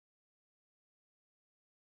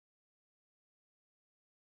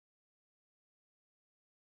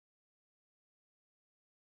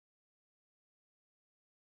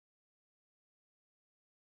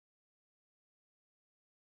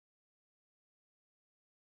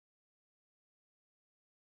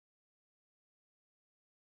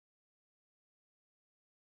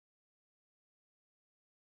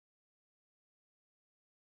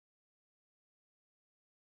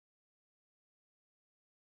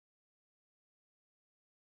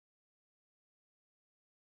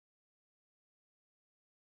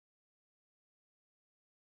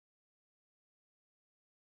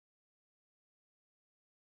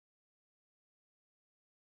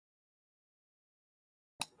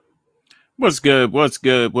What's good? What's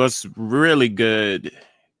good? What's really good?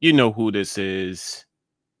 You know who this is.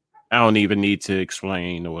 I don't even need to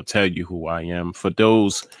explain or tell you who I am. For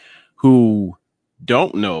those who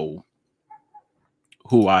don't know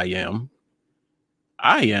who I am.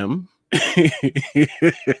 I am the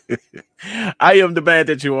man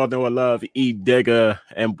that you all know and love, Edigga,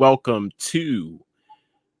 and welcome to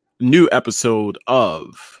a new episode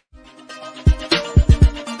of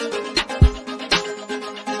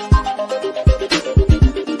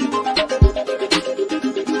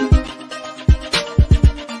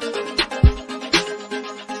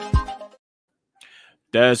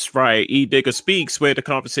That's right. Edigga Speaks, where the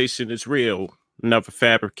conversation is real, never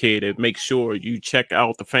fabricated. Make sure you check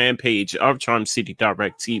out the fan page of Charm City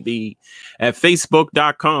Direct TV at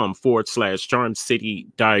facebook.com/Charm City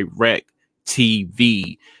Direct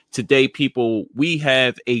TV. Today, people, we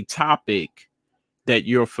have a topic that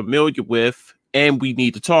you're familiar with, and we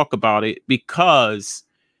need to talk about it because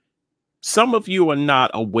some of you are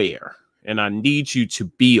not aware, and I need you to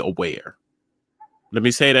be aware. Let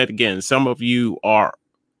me say that again. Some of you are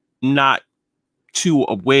not too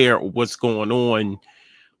aware of what's going on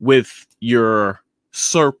with your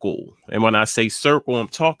circle. And when I say circle, I'm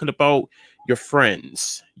talking about your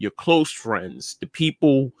friends, your close friends, the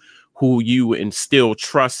people who you instill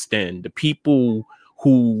trust in, the people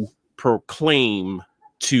who proclaim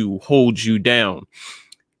to hold you down.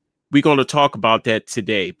 We're going to talk about that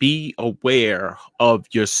today. Be aware of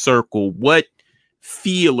your circle. What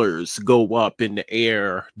feelers go up in the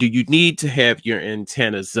air? Do you need to have your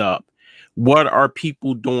antennas up? What are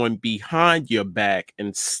people doing behind your back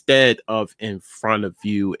instead of in front of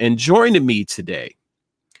you? And joining me today,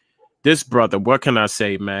 this brother, what can I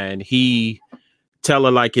say, man? He tell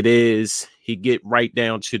it like it is. He get right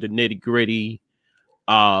down to the nitty gritty.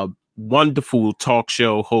 Wonderful talk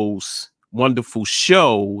show host, wonderful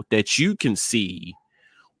show that you can see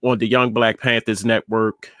on the Young Black Panthers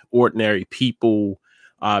Network, Ordinary People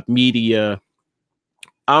Media.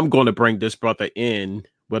 I'm going to bring this brother in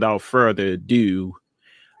without further ado.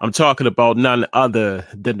 I'm talking about none other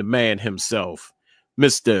than the man himself,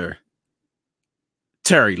 Mr.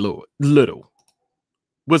 Terry Little.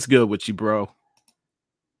 What's good with you, bro?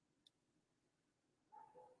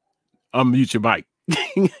 Unmute your mic.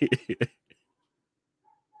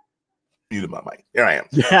 Muted my mic. Here I am.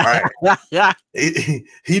 All right.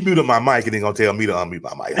 he muted my mic and then gonna tell me to unmute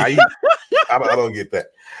my mic. I don't get that.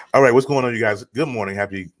 All right, what's going on, you guys? Good morning.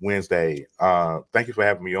 Happy Wednesday. Thank you for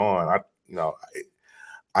having me on.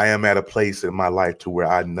 I am at a place in my life to where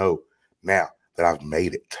I know now that I've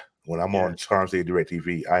made it. When I'm on Charm City Direct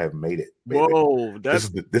TV, I have made it. Baby. Whoa, this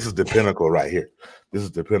is the pinnacle right here. This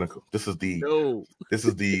is the pinnacle. This is the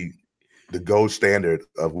gold standard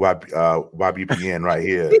of YBPN right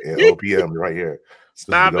here and OPM right here.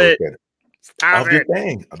 Stop it. I'm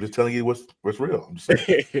just telling you what's real. I'm just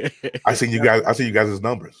saying. I see you guys'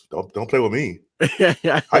 numbers. Don't play with me.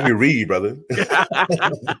 I can read, brother.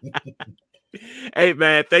 Hey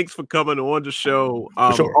man, thanks for coming on the show.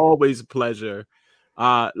 Sure. Always a pleasure.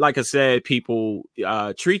 Like I said, people,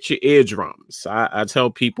 treat your eardrums. I tell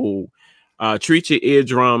people, treat your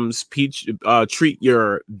eardrums, treat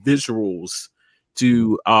your visuals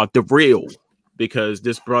to the real, because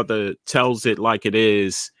this brother tells it like it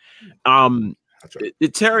is. Right.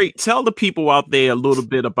 Terry, tell the people out there a little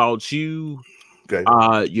bit about you, okay.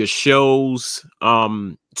 Your shows.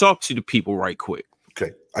 Talk to the people right quick.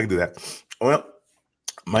 Okay, I can do that. Well,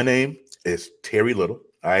 my name is Terry Little.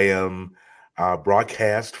 I am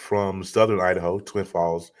broadcast from Southern Idaho, Twin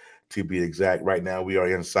Falls, to be exact. Right now, we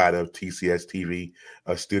are inside of CCDTV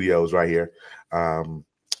studios right here.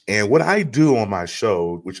 And what I do on my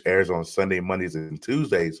show, which airs on Sunday, Mondays, and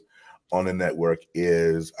Tuesdays on the network,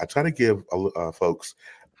 is I try to give folks,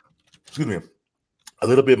 a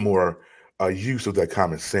little bit more use of that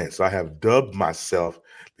common sense. I have dubbed myself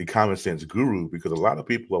the common sense guru because a lot of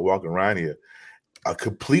people are walking around here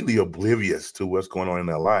completely oblivious to what's going on in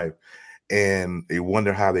their life, and they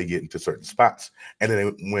wonder how they get into certain spots. And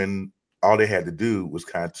then when all they had to do was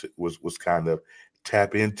kind of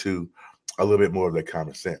tap into a little bit more of their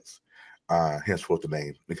common sense. Henceforth, the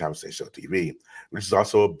name, The Common Sense Show TV, which is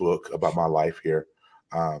also a book about my life here.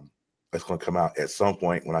 That's going to come out at some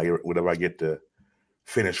point whenever I get to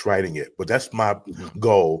finish writing it. But that's my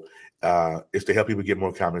goal, is to help people get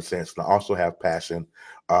more common sense. And I also have passion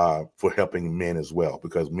for helping men as well,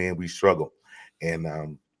 because men, we struggle,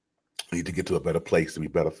 and need to get to a better place to be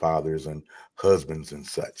better fathers and husbands and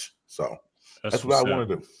such. So that's what I want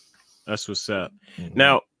to do. That's what's up.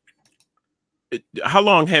 Now, how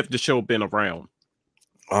long have the show been around?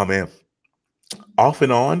 Oh man, off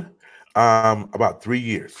and on, about 3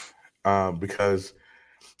 years. because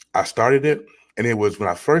I started it, and it was when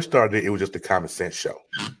I first started it was just a common sense show.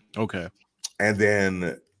 Okay. And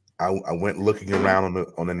then I went looking around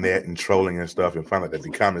on the net and trolling and stuff, and found out that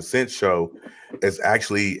the Common Sense Show is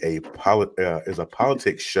actually a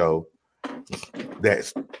politics show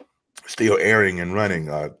that's still airing and running.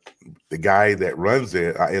 The guy that runs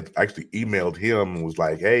it, I had actually emailed him and was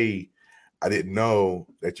like, "Hey, I didn't know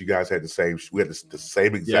that you guys had the same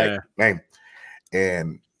exact name,"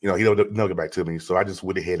 and he don't get back to me. So I just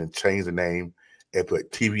went ahead and changed the name and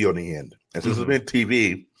put TV on the end. And since it's been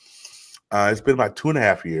TV. It's been about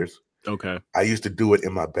 2.5 years. Okay. I used to do it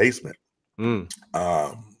in my basement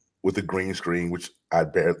with a green screen, which I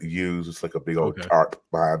barely use. It's like a big old tarp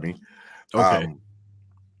behind me. Okay.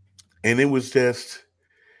 And it was just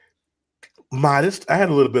modest. I had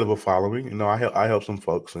a little bit of a following. I helped some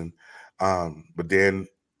folks, and but then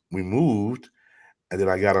we moved, and then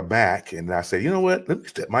I got a Mac, and I said, you know what? Let me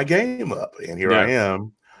step my game up, and here I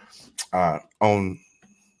am on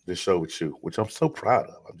the show with you, which I'm so proud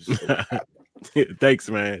of. I'm just so proud. Thanks,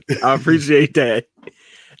 man. I appreciate that.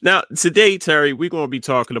 Now, today, Terry, we're going to be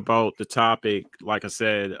talking about the topic, like I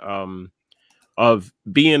said, of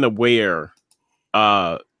being aware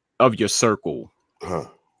of your circle.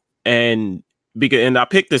 And I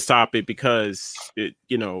picked this topic because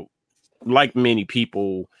like many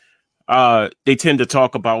people, they tend to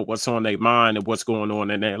talk about what's on their mind and what's going on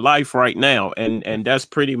in their life right now, and that's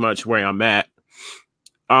pretty much where I'm at.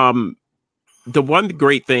 The one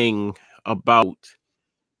great thing about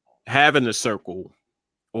having a circle,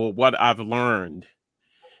 or what I've learned,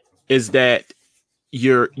 is that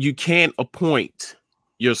you can't appoint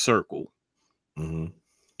your circle.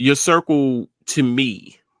 Your circle, to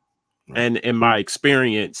me, and in my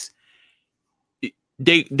experience,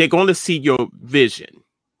 they're going to see your vision.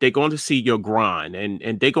 They're going to see your grind,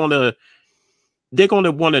 and they're going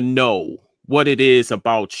to want to know what it is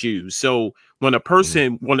about you. So when a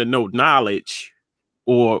person want to know knowledge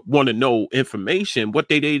or want to know information, what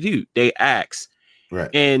they do? They ask. Right.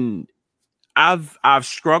 And I've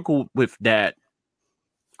struggled with that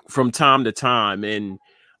from time to time. And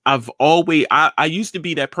I've always, I used to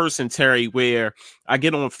be that person, Terry, where I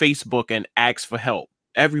get on Facebook and ask for help.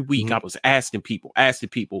 Every week I was asking people,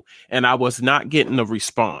 and I was not getting a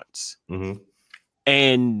response.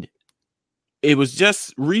 And it was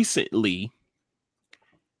just recently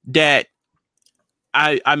that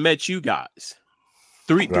I met you guys,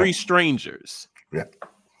 three strangers,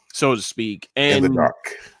 so to speak, and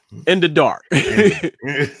in the dark.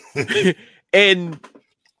 And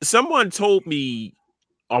someone told me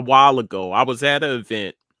a while ago, I was at an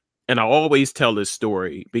event, and I always tell this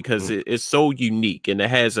story because it's so unique and it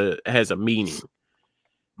has a meaning.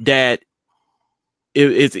 That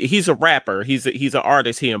he's a rapper, he's an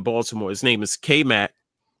artist here in Baltimore. His name is K-Mac,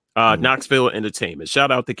 Knoxville Entertainment.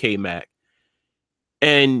 Shout out to K-Mac.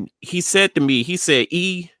 And he said to me,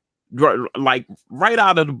 like right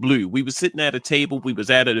out of the blue, we was sitting at a table, we was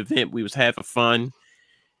at an event, we was having fun.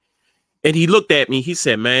 And he looked at me, he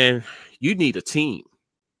said, "Man, you need a team."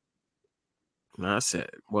 And I said,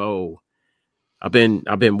 "Well, I've been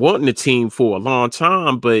wanting a team for a long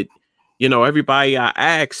time, but everybody I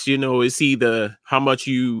ask, it's either how much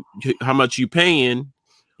you paying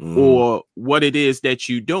or what it is that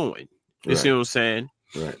you doing." You see what I'm saying?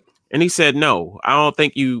 Right. And he said, "No, I don't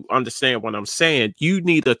think you understand what I'm saying. You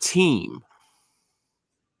need a team."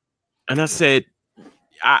 And I said,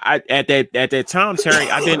 I at that time, Terry,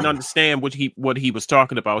 I didn't understand what he was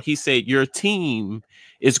talking about. He said, "Your team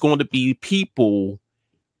is going to be people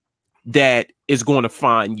that is going to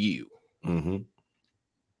find you."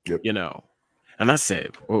 Yep. And I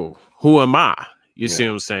said, "Oh, who am I?" You see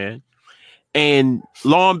what I'm saying? And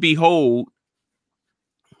lo and behold,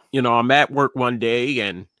 I'm at work one day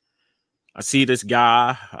and I see this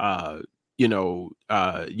guy,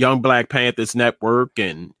 Young Black Panthers Network,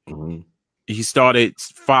 and he started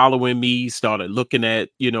following me, started looking at,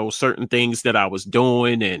 certain things that I was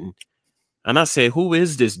doing. And I said, "Who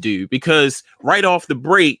is this dude?" Because right off the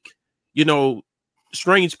break,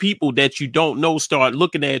 strange people that you don't know start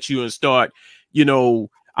looking at you and start,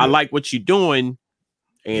 "I like what you're doing."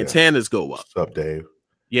 Antennas go up. What's up, Dave?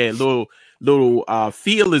 Yeah, little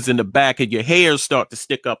feelers in the back of your hair start to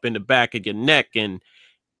stick up in the back of your neck. And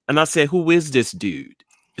I said, "Who is this dude?"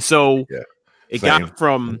 So it got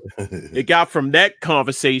from that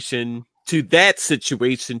conversation to that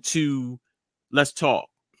situation to let's talk.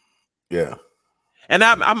 Yeah. And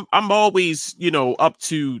I'm always, up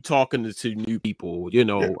to talking to new people.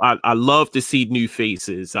 I love to see new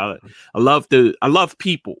faces. I love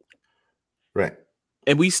people. Right.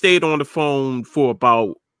 And we stayed on the phone for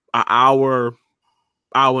about an hour,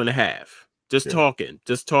 hour and a half, just Yeah.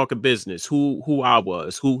 talking business, who I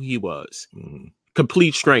was, who he was. Mm-hmm.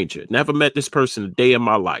 Complete stranger. Never met this person a day in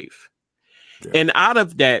my life. Yeah. And out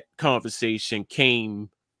of that conversation came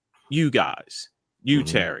you guys, you, Mm-hmm.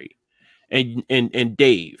 Terry, and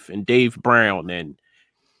Dave Brown, and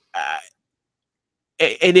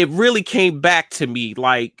it really came back to me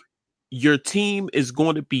like your team is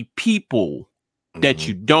going to be people that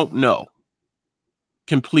you don't know,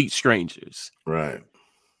 complete strangers, Right.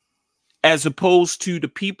 as opposed to the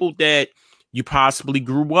people that you possibly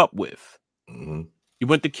grew up with, Mm-hmm. you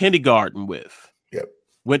went to kindergarten with, Yep.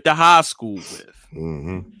 went to high school with.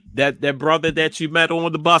 Mm-hmm. That brother that you met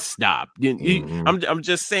on the bus stop. Mm-hmm. I'm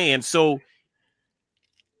just saying. So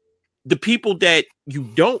the people that you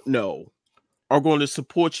don't know are going to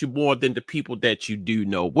support you more than the people that you do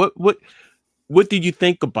know. What do you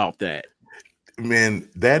think about that? Man,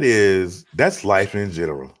 that's life in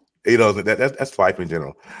general. You know, that's life in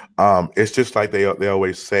general. It's just like they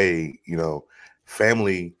always say, you know,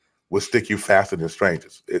 family will stick you faster than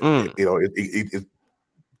strangers. You know,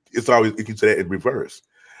 it's always, you can say that in reverse.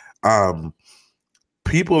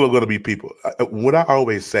 People are going to be people. What I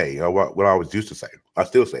always say, or what I always used to say, I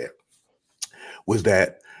still say it, was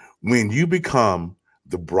that when you become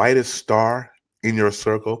the brightest star in your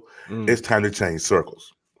circle, it's time to change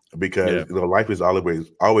circles, because you know, life is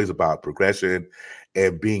always about progression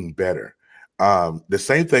and being better. The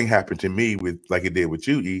same thing happened to me with, like it did with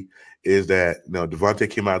you, E, is that, you know, Devontae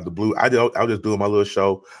came out of the blue. I was just doing my little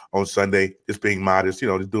show on Sunday, just being modest, you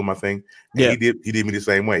know, just doing my thing. And he did me the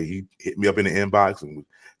same way. He hit me up in the inbox and,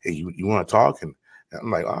 hey, you want to talk? And I'm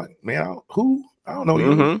like, oh, man, who? I don't know you.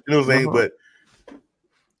 You know what I'm saying? But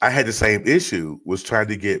I had the same issue, was trying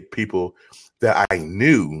to get people that I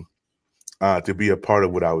knew to be a part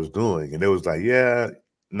of what I was doing. And it was like, yeah,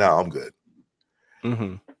 no, I'm good.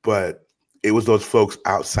 But it was those folks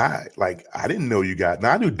outside. Like, I didn't know you guys.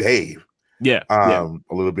 Now, I knew Dave a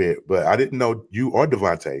little bit, but I didn't know you or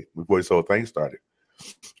Devontae before this whole thing started.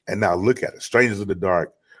 And now look at it. Strangers in the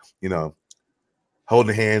dark, you know,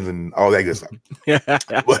 holding hands and all that good stuff.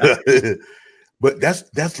 But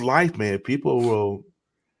that's life, man. People will,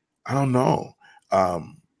 I don't know.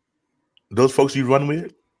 Those folks you run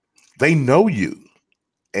with, they know you,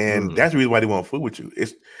 and that's the reason why they won't fool with you.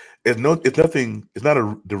 It's nothing. It's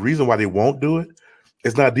not the reason why they won't do it.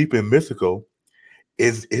 It's not deep and mystical.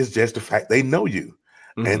 It's just the fact they know you,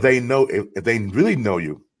 and they know, if they really know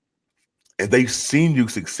you, and they've seen you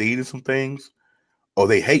succeed in some things, or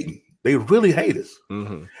they hating. They really hate us,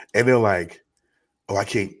 and they're like, "Oh, I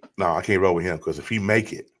can't roll with him, because if he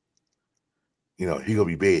make it, you know, he gonna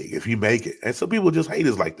be big if he make it." And some people just hate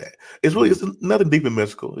us like that. It's nothing deep and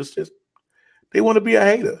mystical. It's just they want to be a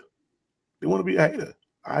hater. They want to be a hater.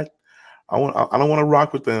 I don't want to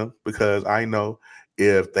rock with them, because I know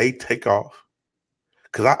if they take off,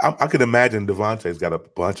 because I can imagine Devontae's got a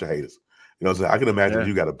bunch of haters. You know what I'm saying? I can imagine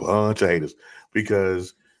you got a bunch of haters,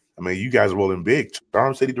 because I mean, you guys are rolling big.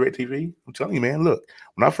 Charm City Direct TV. I'm telling you, man. Look,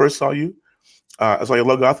 when I first saw you, I saw your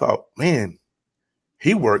logo. I thought, man,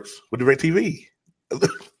 he works with Direct TV.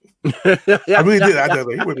 I really did. I was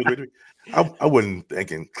like, he worked with Direct TV. I wasn't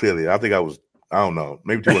thinking clearly. I think I don't know,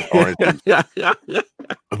 maybe too much orange juice.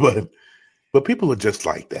 But people are just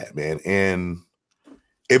like that, man, and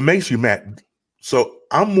it makes you mad. So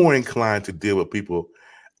I'm more inclined to deal with people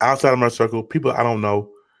outside of my circle, people I don't know,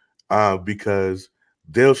 because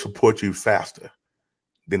they'll support you faster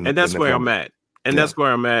and that's where I'm at. And that's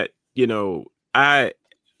where I'm at. You know,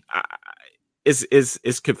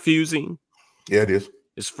 it's confusing. Yeah, it is.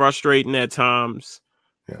 It's frustrating at times.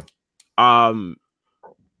 Yeah.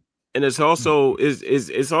 And it's also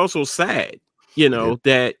it's also sad, you know,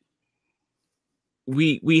 that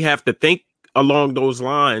we have to think along those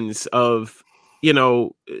lines of, you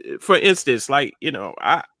know, for instance, like, you know,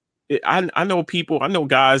 I know people, I know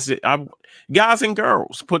guys guys and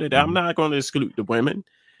girls, put it, I'm not going to exclude the women.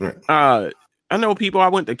 Right. I know people I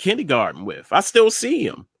went to kindergarten with. I still see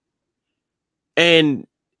them. And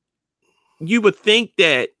you would think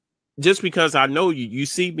that just because I know you, you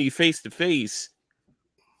see me face to face,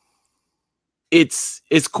 it's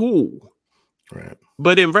cool. Right.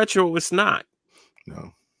 But in retro, it's not.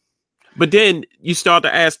 No. But then you start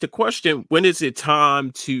to ask the question, when is it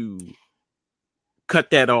time to cut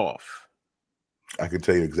that off? I can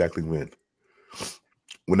tell you exactly when.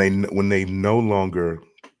 When they no longer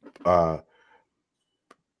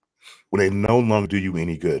do you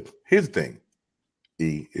any good. Here's the thing,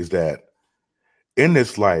 E, is that in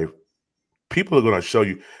this life, people are going to show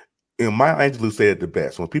you. And Maya Angelou said it the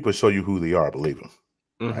best: when people show you who they are, believe them.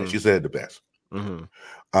 Right? She said it the best.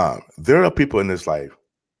 There are people in this life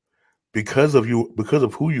because of you, because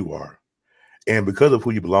of who you are, and because of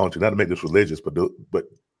who you belong to. Not to make this religious, but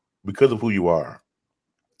because of who you are,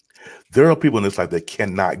 there are people in this life that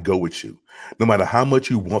cannot go with you. No matter how much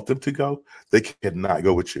you want them to go, they cannot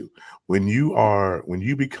go with you. When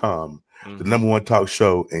you become the number one talk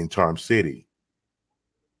show in Charm City,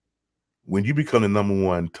 when you become the number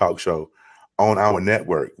one talk show on our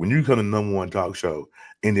network, when you become the number one talk show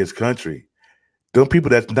in this country, them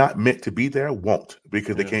people that's not meant to be there won't,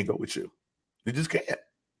 because they can't go with you. They just can't.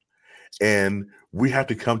 And we have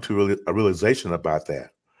to come to a realization about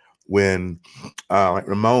that. When like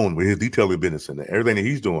Ramon, with his detailing business and everything that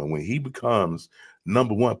he's doing, when he becomes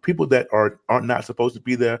number one, people that are not supposed to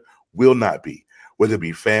be there will not be. Whether it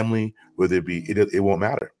be family, whether it be, it won't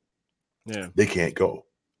matter. Yeah, they can't go.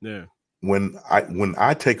 Yeah. When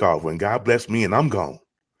I take off, when God bless me and I'm gone,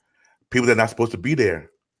 people that are not supposed to be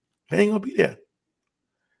there, they ain't gonna be there.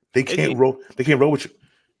 They can't roll. They can't roll with you.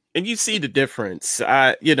 And you see the difference.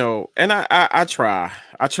 I try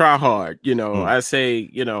hard. I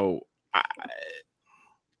say,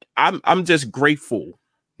 I'm just grateful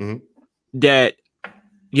that,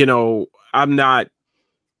 I'm not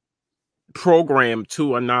programmed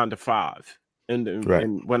to a 9 to 5.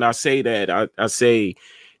 And when I say that, I say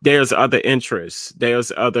there's other interests,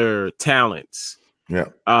 there's other talents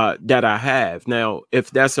that I have. Now,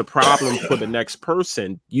 if that's a problem for the next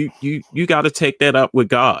person, you got to take that up with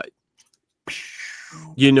God.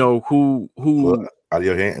 Who well, out of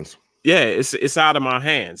your hands. Yeah, it's out of my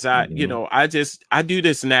hands. I do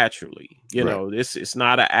this naturally. This it's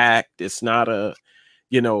not an act. It's not a,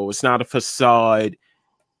 it's not a facade.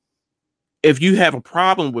 If you have a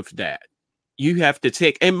problem with that, you have to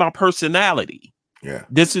take in my personality. Yeah.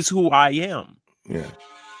 This is who I am. Yeah.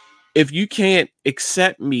 If you can't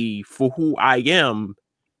accept me for who I am,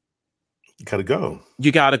 you gotta go.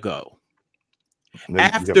 You gotta go.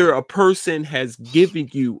 After a person has given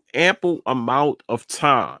you ample amount of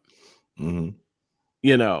time, and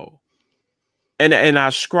I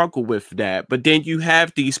struggle with that. But then you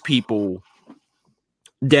have these people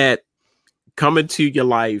that come into your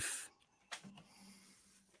life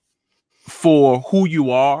for who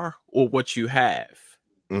you are or what you have.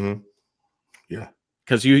 Yeah.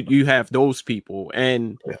 Because you have those people,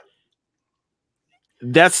 and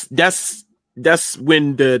that's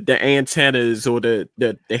when the antennas or the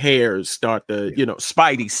hairs start the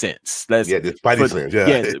spidey sense. The spidey sense.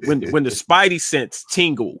 Yeah. When the spidey sense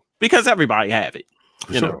tingle, because everybody have it.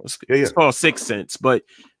 It's called sixth sense. But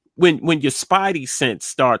when your spidey sense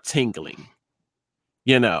start tingling,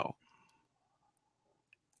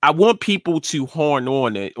 I want people to horn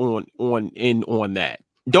on it on that.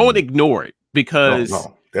 Don't ignore it, because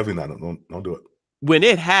no, definitely not. Don't do it. When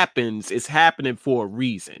it happens, it's happening for a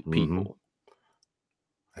reason, people.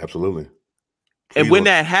 Absolutely. And when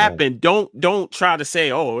that happened, don't try to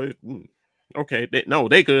say, "Oh, okay, they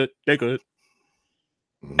good, they good."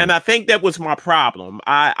 And I think that was my problem.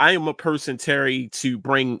 I am a person, Terry, to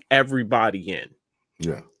bring everybody in.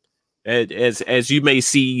 Yeah. As you may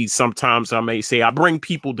see, sometimes I may say I bring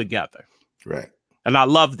people together. Right. And I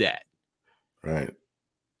love that. Right.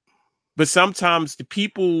 But sometimes the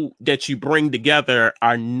people that you bring together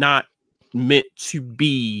are not meant to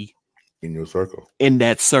be in your circle, in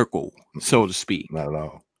that circle, so to speak. Not at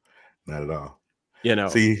all. Not at all.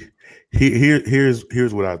 See,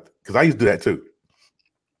 here's what because I used to do that too.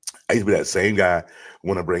 I used to be that same guy,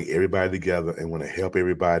 want to bring everybody together and want to help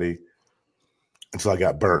everybody, until I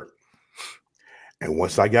got burnt. And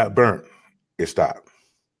once I got burnt, it stopped.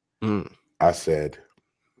 I said,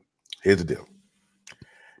 here's the deal.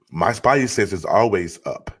 My spidey sense is always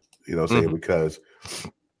up, because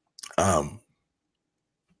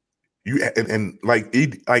you and like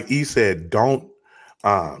he said, don't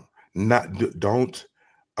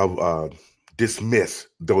dismiss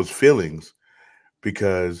those feelings,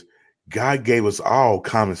 because God gave us all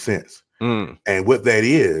common sense. And what that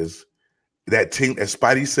is, that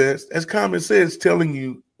spidey sense, that's common sense telling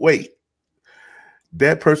you, wait,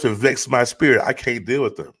 that person vexed my spirit. I can't deal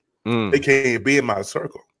with them. They can't be in my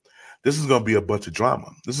circle. This is going to be a bunch of drama.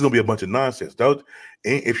 This is going to be a bunch of nonsense.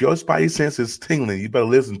 If your spidey sense is tingling, you better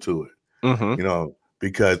listen to it.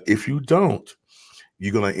 Because if you don't,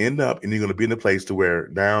 you're going to end up and you're going to be in a place to where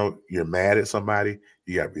now you're mad at somebody.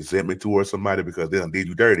 You got resentment towards somebody because they done did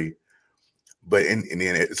you dirty. But and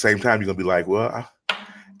then at the same time, you're going to be like, well,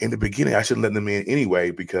 in the beginning, I shouldn't let them in anyway,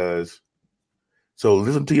 because. So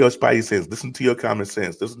listen to your spidey sense. Listen to your common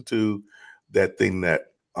sense. Listen to that thing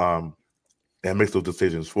that makes those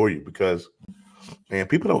decisions for you, because, man,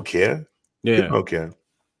 people don't care. Yeah. People don't care.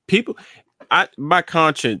 My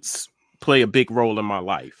conscience play a big role in my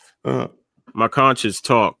life. My conscience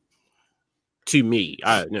talk to me.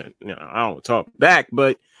 I don't talk back,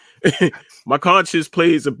 but my conscience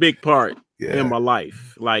plays a big part in my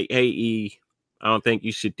life. Like, hey, E, I don't think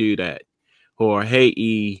you should do that. Or, hey,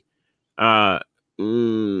 E,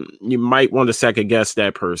 you might want to second guess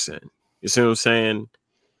that person. You see what I'm saying?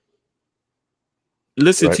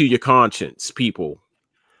 Listen to your conscience, people.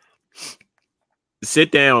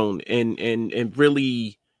 Sit down and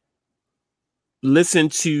really listen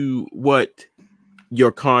to what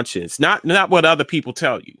your conscience, not what other people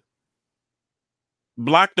tell you.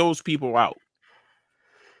 Block those people out.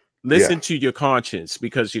 Listen to your conscience,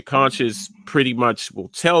 because your conscience pretty much will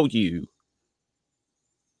tell you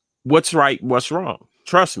what's right, what's wrong.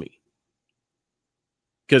 Trust me.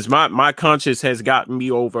 Because my conscience has gotten me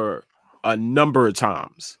over a number of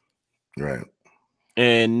times. Right.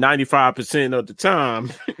 And 95% of the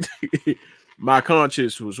time, my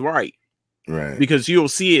conscience was right. Right. Because you'll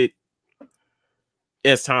see it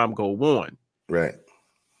as time go on. Right.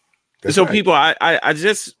 So people, I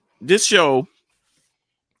just, this show,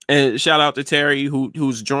 and shout out to Terry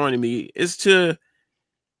who's joining me, is to,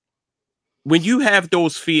 when you have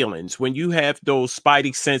those feelings, when you have those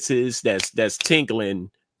spidey senses that's tingling,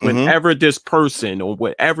 whenever this person or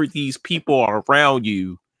whatever these people are around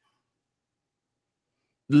you,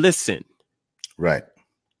 listen. Right.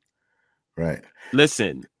 Right.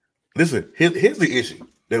 Listen. Here's the issue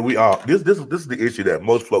that we all, this is the issue that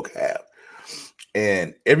most folk have.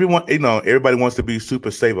 And everyone, everybody wants to be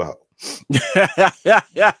super saver.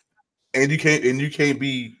 And you can't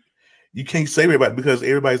save everybody, because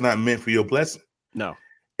everybody's not meant for your blessing. No.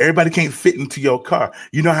 Everybody can't fit into your car.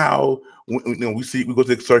 You know how we go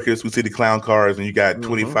to the circus, we see the clown cars, and you got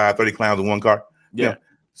 25, 30 clowns in one car. Yeah.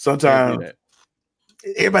 Sometimes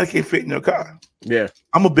everybody can't fit in your car. Yeah.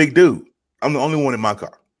 I'm a big dude. I'm the only one in my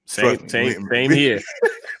car. Same here.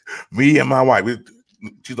 Me and my wife.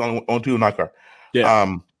 She's on two in my car.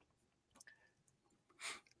 Yeah.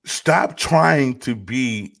 Stop trying to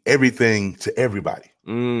be everything to everybody.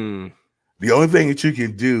 The only thing that you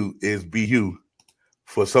can do is be you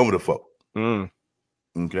for some of the folk.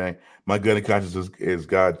 Okay. My gut and conscience is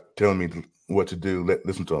God telling me what to do.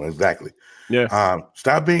 Listen to him. Exactly. Yeah.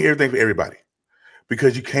 Stop being everything for everybody,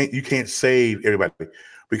 because you can't save everybody,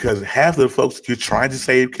 because half of the folks that you're trying to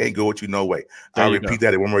save can't go with you no way. I'll repeat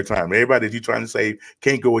that one more time. Everybody that you're trying to save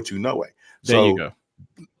can't go with you no way. There you go.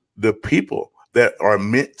 The people that are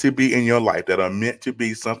meant to be in your life, that are meant to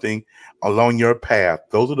be something along your path,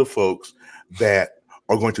 those are the folks that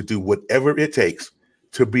are going to do whatever it takes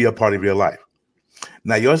to be a part of your life.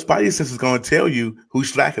 Now, your spidey sense is going to tell you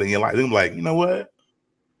who's slacking in your life. They're like, you know what?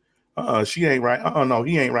 She ain't right. Oh, no,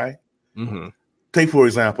 he ain't right. Take, for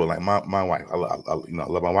example, like my wife. I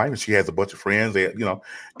love my wife, and she has a bunch of friends.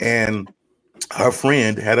 And her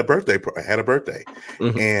friend had a birthday.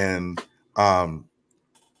 And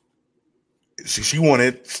she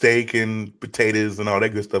wanted steak and potatoes and all that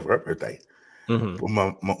good stuff for her birthday. When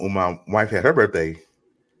my wife had her birthday,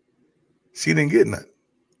 she didn't get nothing.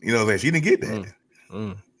 You know what I'm saying? She didn't get that.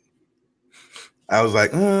 I was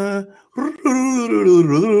like,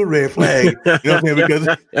 red flag. You know what I'm saying? Because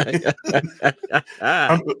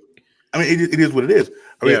it is what it is.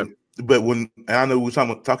 But when I know we were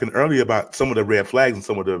talking earlier about some of the red flags and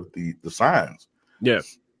some of the signs. Yeah.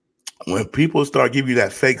 When people start giving you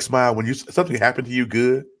that fake smile, when something happened to you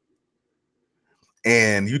good,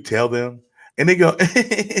 and you tell them, and they go,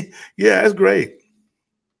 "Yeah, that's great."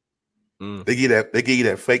 They give you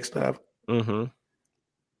that fake stuff.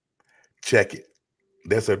 Check it.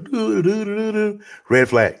 That's a red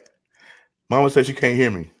flag. Mama said she can't hear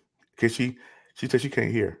me, because she said she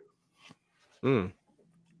can't hear. Oh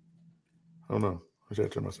no, I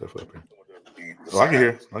should turn myself up here. Oh, I can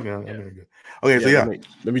hear. Okay, so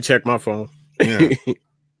let me check my phone. Yeah.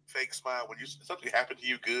 Fake smile when something happened to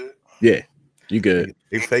you good. Yeah, you good.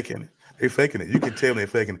 They faking it. You can tell they're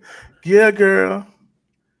faking it. Yeah, girl.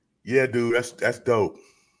 Yeah, dude, that's dope.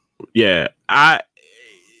 Yeah, I've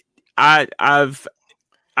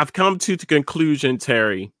come to the conclusion,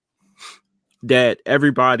 Terry, that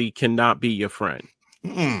everybody cannot be your friend.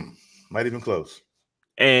 Not even close.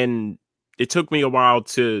 And it took me a while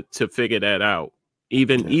to figure that out.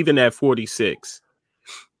 Even at 46.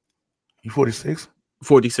 You 46?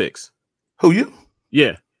 46. Who, you?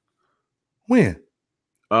 Yeah. When?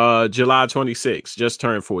 July 26. Just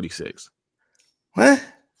turned 46. What?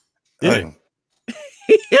 Yeah.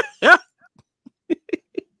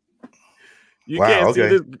 You can't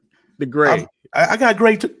see the gray. I got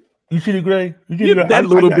gray too. You see the gray? That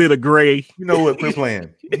little bit of gray. You know what? Quit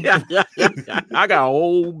playing. I got a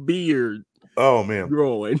whole beard. Oh man,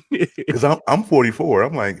 growing. Because I'm 44.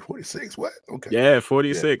 I'm like 46. What? Okay. Yeah,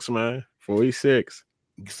 46, man. 46.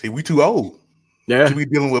 See, we too old. Yeah. To be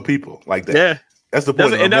dealing with people like that. Yeah. That's the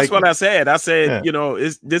point. And that's what I said. I said, yeah. you know,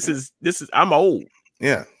 this is I'm old.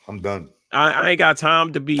 Yeah, I'm done. I ain't got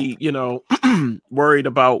time to be, you know, worried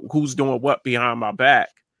about who's doing what behind my back.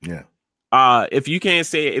 Yeah. If you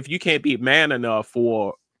can't be man enough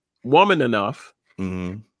or woman enough, they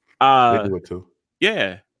do it too.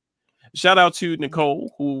 Yeah. Shout out to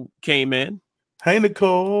Nicole who came in. Hey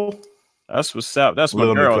Nicole. That's what's up. That's my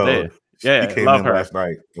Little girl Nicole. there. Yeah, she came love in her last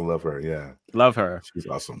night. I love her. Yeah, love her. She's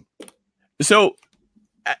awesome. So,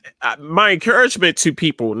 my encouragement to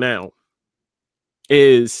people now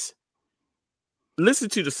is listen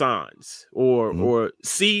to the signs, or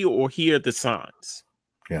see or hear the signs.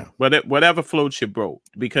 Yeah, whatever floats your boat,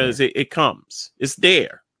 because it comes. It's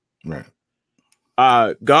there. Right.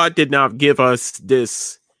 God did not give us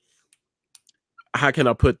this. How can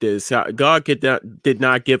I put this? God did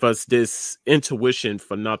not give us this intuition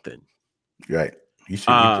for nothing. Right. He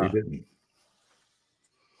didn't.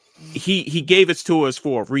 He gave it to us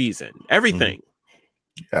for a reason. Everything.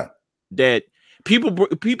 Yeah. That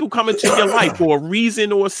people come into your life for a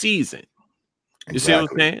reason or a season. You see what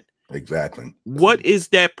I'm saying? Exactly. What is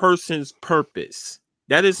that person's purpose?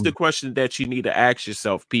 That is the question that you need to ask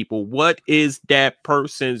yourself, people. What is that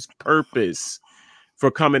person's purpose for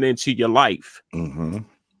coming into your life?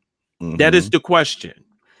 That is the question.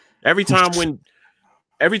 Every time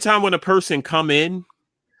when a person come in,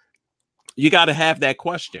 you got to have that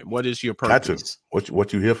question. What is your purpose?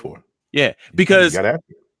 What you here for? Yeah, because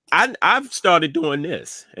I've started doing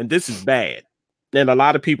this, and this is bad. And a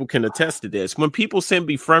lot of people can attest to this. When people send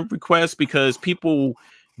me friend requests, because people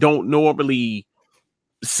don't normally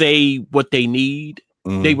say what they need,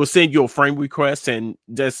 they will send you a friend request and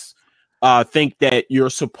just think that you're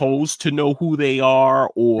supposed to know who they are,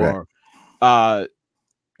 or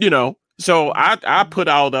you know. So I put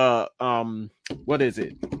out what is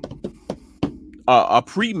it? A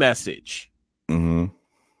pre-message. And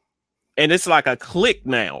it's like a click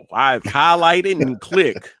now. I've highlighted and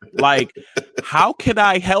click. Like, how can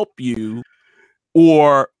I help you?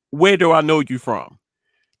 Or where do I know you from?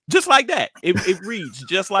 Just like that. It reads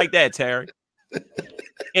just like that, Terry.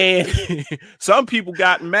 And some people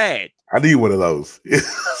got mad. I need one of those.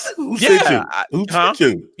 Who sent you? Who sent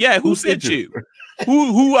you? Yeah, who sent you?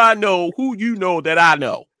 Who I know, who you know that I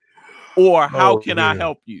know. Or how can I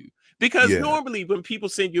help you? Because normally when people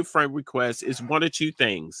send you a friend request, it's one or two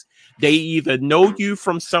things. They either know you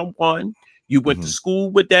from someone, you went to school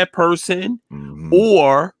with that person,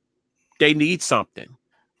 or they need something.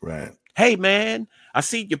 Right. Hey, man, I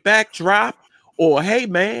see your backdrop. Or, hey,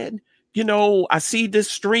 man, you know, I see this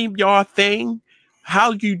StreamYard thing.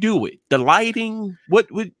 How you do it? The lighting?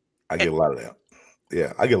 What would I get a lot of that.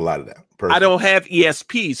 Yeah, I get a lot of that. Personally. I don't have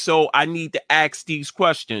ESP, so I need to ask these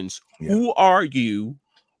questions. Yeah. Who are you?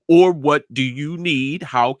 Or what do you need?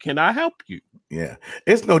 How can I help you? Yeah,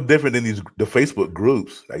 it's no different than the Facebook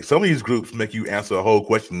groups. Like some of these groups make you answer a whole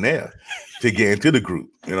questionnaire to get into the group.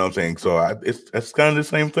 You know what I'm saying? So it's kind of the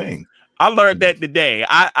same thing. I learned that today.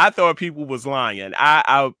 I thought people was lying.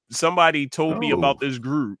 Somebody told me about this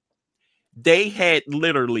group. They had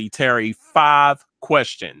literally, Terry, 5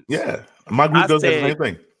 questions. Yeah, my group does the same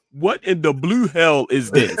thing. What in the blue hell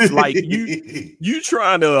is this? Like you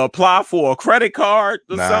trying to apply for a credit card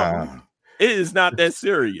or something? It is not that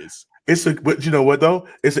serious. But you know what though?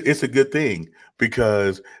 It's a good thing,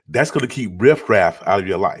 because that's going to keep riffraff out of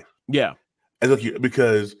your life. Yeah, and look,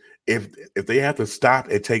 because if they have to stop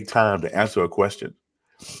and take time to answer a question,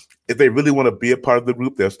 if they really want to be a part of the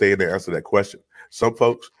group, they'll stay in there and answer that question. Some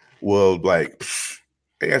folks will they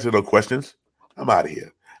answer no questions. I'm out of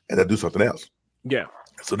here, and they'll do something else. Yeah.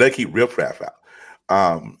 So they keep riffraff out.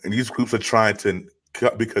 And these groups are trying to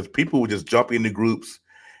cut, because people would just jump into groups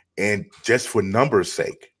and just for numbers'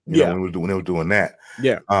 sake, you know, when they were doing that.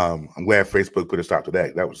 Yeah. I'm glad Facebook put a stop to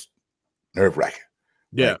that. That was nerve-wracking.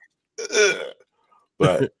 Yeah.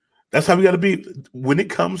 But that's how we got to be when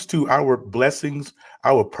it comes to our blessings,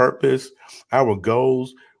 our purpose, our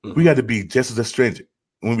goals. We got to be just as stringent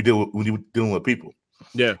when we're dealing with people.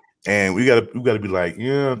 Yeah. And we gotta be like,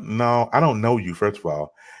 yeah, no, I don't know you. First of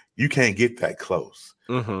all, you can't get that close.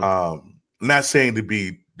 Not saying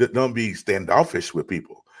don't be standoffish with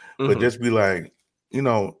people, but just be like, you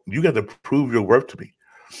know, you got to prove your worth to me.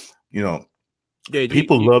 You know,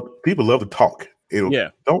 people love to talk.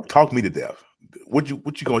 Don't talk me to death. What you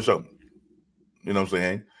gonna show me? You know what I'm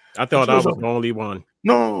saying? I thought I was the only one.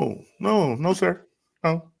 No, sir.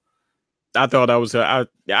 No. I thought I was.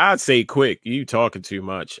 I'd say quick. You talking too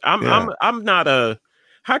much. I'm not a.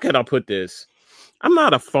 How can I put this? I'm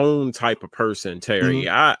not a phone type of person, Terry.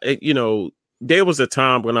 You know, there was a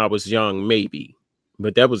time when I was young, maybe,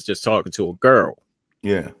 but that was just talking to a girl.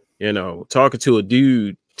 Yeah. You know, talking to a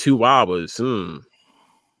dude 2 hours.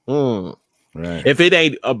 Right. If it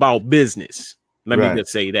ain't about business, let me Right.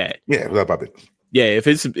 just say that. Yeah, it's about business. Yeah, if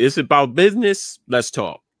it's about business, let's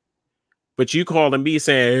talk. But you calling me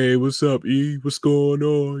saying, "Hey, what's up, E? What's going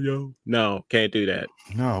on, yo?" No, can't do that.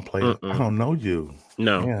 No, player. I don't know you.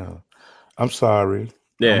 No. Yeah. I'm sorry. I don't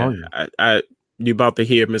Yeah, know you. you about to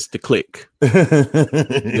hear Mr. Click.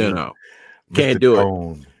 You know, can't Mr. do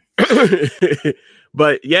Cone. it.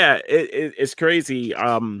 But yeah, it's crazy.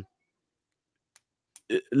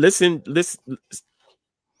 Listen,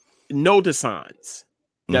 know the signs.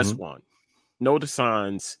 That's one. Know the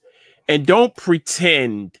signs, and don't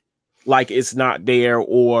pretend like it's not there,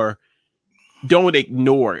 or don't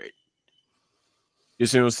ignore it. You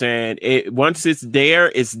see what I'm saying? Once it's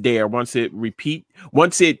there, it's there. Once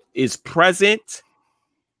it is present,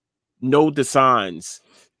 know the signs.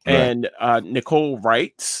 Right. And Nicole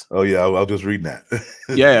writes, oh yeah, I'll just read that.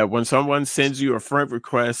 yeah, when someone sends you a friend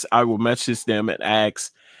request, I will message them and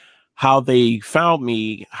ask how they found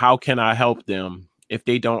me. How can I help them? If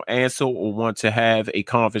they don't answer or want to have a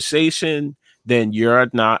conversation, then you're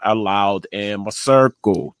not allowed in my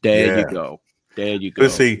circle. There you go. There you go.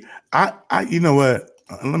 But see, I you know what?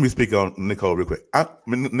 Let me speak on Nicole real quick.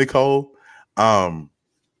 Nicole, I'm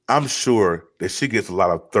sure that she gets a lot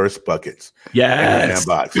of thirst buckets in her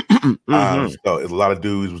inbox. So a lot of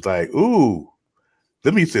dudes was like, "Ooh,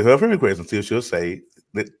 let me see her friend request and see if she'll say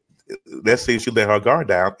that. Let's see if she'll let her guard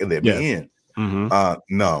down and let me in."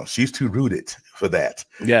 No, she's too rooted for that.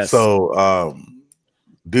 Yes. So,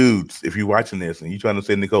 dudes, if you're watching this and you're trying to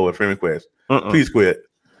send Nicole a friend request, please quit.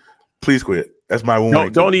 Please quit. That's my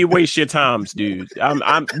warning. Don't even waste your times, dude.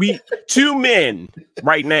 We 2 men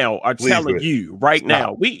right now are telling you right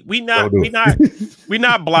now. We not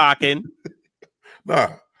blocking.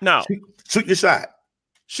 No. Shoot your shot.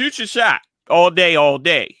 Shoot your shot all day.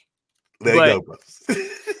 There you go.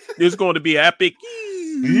 There's going to be epic.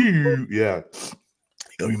 Yeah.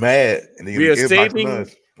 You'll be mad. And then we are saving.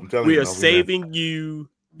 I'm telling we you, are saving you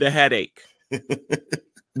the headache.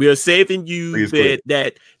 We are saving you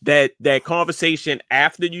that conversation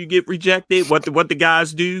after you get rejected. What the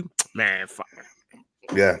guys do, man? Fuck.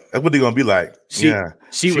 Yeah, that's what they're gonna be like. She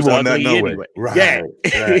was ugly anyway. Right.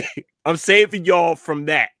 I'm saving y'all from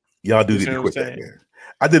that. Y'all do need to quit that, man.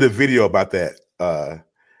 I did a video about that.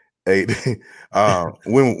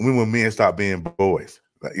 When men stop being boys,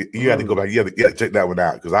 you had to go back. You had to check that one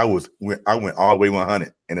out because I went all the way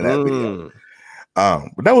 100 into that video.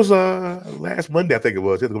 But that was last Monday, I think it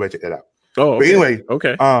was. You have to go back and check that out. Oh, okay. But anyway,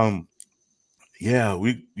 okay. Yeah,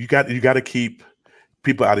 you got to keep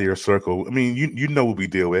people out of your circle. I mean, you know what we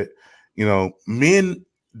deal with. You know, men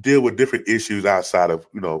deal with different issues outside of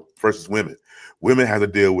versus women. Women have to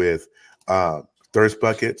deal with thirst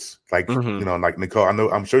buckets, like like Nicole.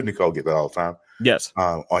 I'm sure Nicole gets that all the time. Yes.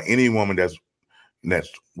 Or any woman that's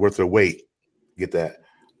worth her weight get that.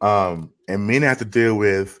 And men have to deal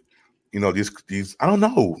with these I don't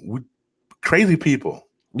know, crazy people.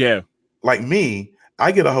 Yeah. Like me,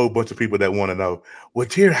 I get a whole bunch of people that want to know, well,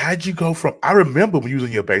 Jerry, how'd you go from? I remember when you was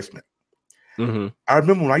in your basement. I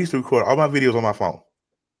remember when I used to record all my videos on my phone.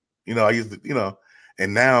 I used to,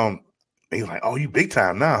 and now he's like, oh, you big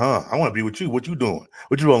time now, huh? I want to be with you. What you doing?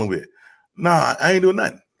 What you rolling with? Nah, I ain't doing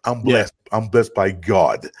nothing. I'm blessed. Yeah. I'm blessed by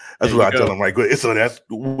God. That's what I tell them. Right, good. So that's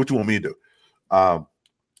what you want me to do.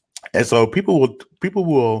 And so people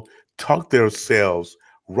will talk themselves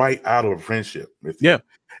right out of a friendship with you.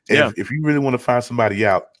 And if you really want to find somebody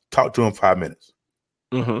out, talk to them 5 minutes.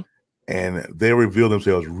 And they'll reveal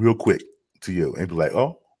themselves real quick to you and be like,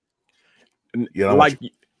 oh,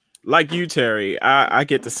 like you, Terry, I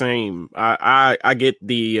get the same. I get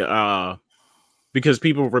the because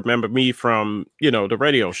people remember me from the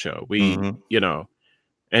radio show. We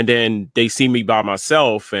and then they see me by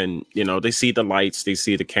myself, and they see the lights, they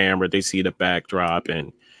see the camera, they see the backdrop,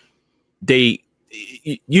 and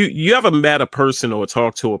you ever met a person or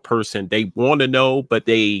talk to a person, they want to know, but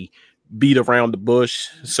they beat around the bush,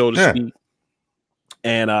 so to speak.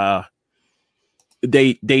 And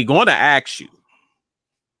they going to ask you.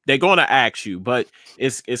 They're going to ask you, but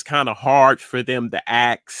it's kind of hard for them to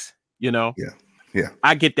ask, Yeah.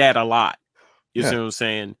 I get that a lot. You see what I'm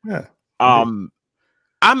saying? Yeah. I'm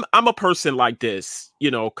a person like this,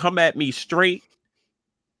 come at me straight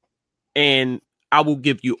and I will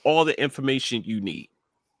give you all the information you need.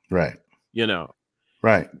 Right.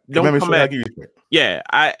 Right. Don't come at me. Yeah.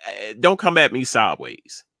 Don't come at me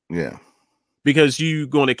sideways. Yeah. Because you're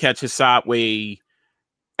going to catch a sideways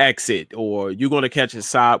exit, or you're going to catch a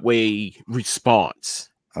sideways response.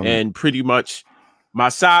 And pretty much my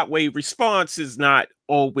sideways response is not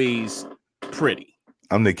always pretty.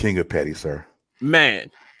 I'm the king of petty, sir. Man.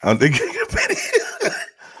 I'm the king of petty.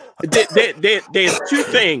 There's two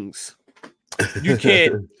things you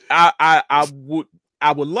can't. I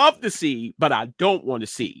would love to see, but I don't want to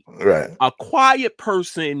see. Right. A quiet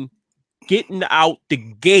person getting out the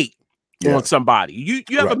gate on somebody.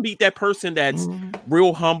 You ever meet that person that's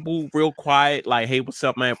real humble, real quiet, like, hey, what's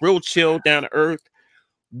up, man? Real chill, down to earth.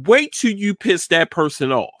 Wait till you piss that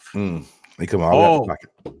person off. They come all out the pocket.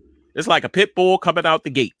 It's like a pit bull coming out the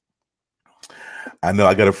gate. I know.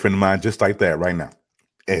 I got a friend of mine just like that right now,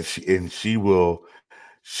 and she cool,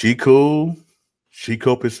 she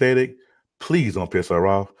copacetic. Please don't piss her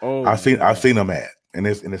off. I've seen her mad, and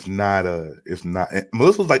it's not. And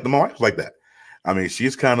Melissa's like my wife's like that. I mean,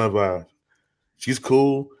 she's kind of she's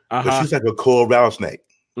cool, but she's like a cold rattlesnake.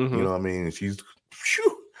 You know what I mean? She's.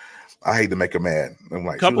 I hate to make her mad. I'm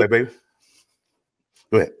like, like, baby,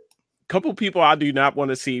 go ahead. Couple people I do not want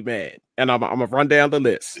to see mad, and I'm gonna run down the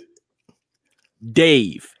list.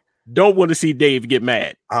 Dave, don't want to see Dave get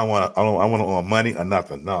mad. I want on money or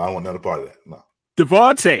nothing. No, I don't want another part of that. No.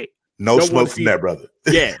 Devontae, no smoke from that brother.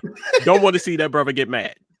 Yeah, don't want to see that brother get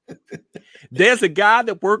mad. There's a guy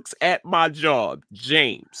that works at my job,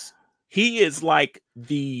 James. He is like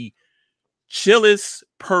the chillest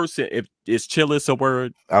person. If is chillest a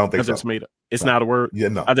word? I don't think so. It's made up. It's not a word. Yeah,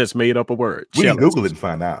 no. I just made up a word. We can Google it and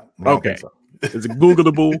find out. Okay, it's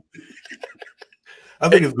Googleable. I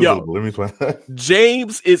think it's Googleable. Let me find out.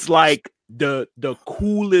 James is like the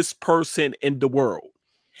coolest person in the world.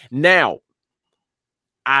 Now,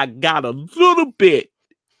 I got a little bit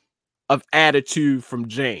of attitude from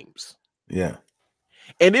James. Yeah.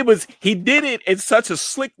 And he did it in such a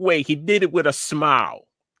slick way. He did it with a smile.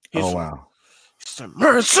 Wow.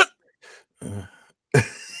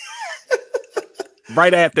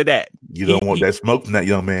 Right after that. You don't want that smoke from that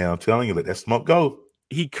young man. I'm telling you, let that smoke go.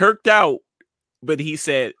 He kirked out, but he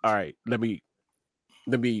said, all right, let me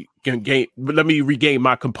regain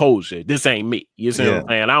my composure. This ain't me. You see what I'm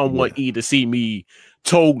saying? I don't want E to see me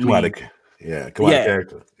totally. Come out of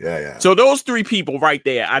character. Yeah. So those three people right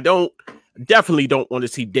there, I definitely don't want to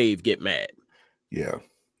see Dave get mad. Yeah.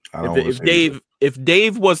 If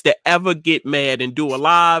Dave was to ever get mad and do a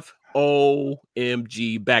live,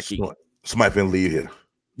 OMG, Becky. Somebody finna leave here.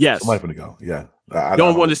 Yes. Somebody finna go. Yeah. I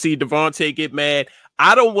don't want to see Devontae get mad.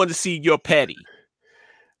 I don't want to see your petty.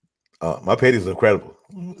 My petty is incredible.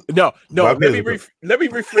 No. Let me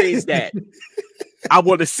rephrase that. I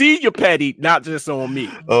want to see your petty, not just on me.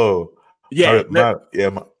 Oh, yeah.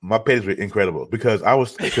 My petty is incredible because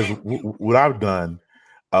what I've done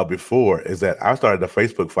before is that I started a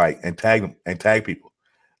Facebook fight and tag people.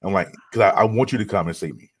 I'm like, because I want you to come and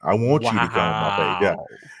see me. I want you to come on my page. Yeah.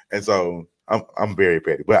 And so I'm very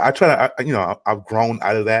petty, but I try to, I've grown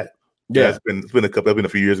out of that. Yeah. It's been a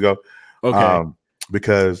few years ago. Okay.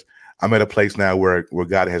 Because I'm at a place now where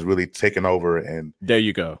God has really taken over, and there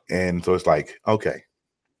you go. And so it's like, okay,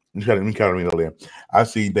 you kind of me there. I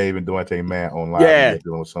see Dave and Devontae man online. Yeah.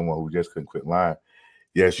 Dealing with someone who just couldn't quit lying.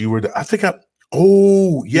 Yes, you were. I think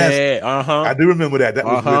oh yes. Yeah. I do remember that. That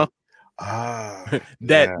was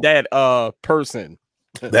that person.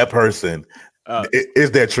 That person.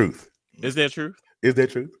 Is there truth? Is there truth? Is there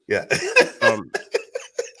truth? Yeah.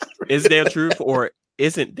 Is there truth or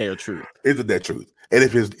isn't there truth? Isn't there truth? And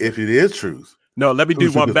if it is truth, no. Let me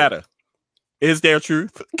do one better. Is there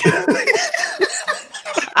truth?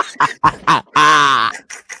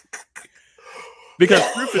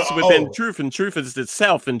 Because truth is within truth, and truth is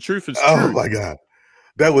itself, and truth is truth. Oh my God,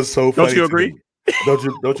 that was so funny. Don't you agree? Don't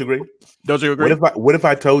you agree? Don't you agree? What if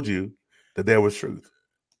I told you that there was truth?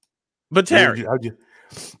 But Terry,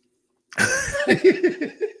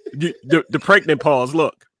 the pregnant pause.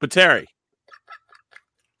 Look, but Terry,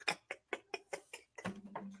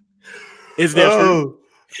 is there truth?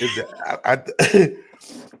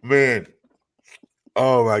 Man.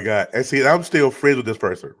 Oh my God! And see, I'm still friends with this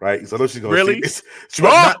person, right? So I know she's gonna really. She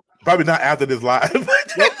probably not after this live.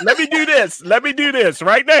 Well, let me do this. Let me do this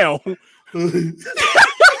right now.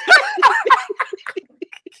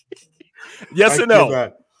 Yes or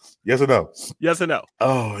no? Yes or no? Yes or no?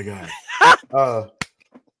 Oh my God!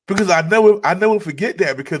 Because I never forget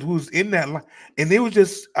that because we was in that line, and it was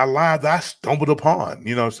just a line that I stumbled upon.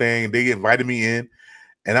 You know what I'm saying? They invited me in,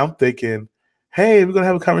 and I'm thinking, hey, we're gonna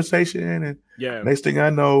have a conversation, and next thing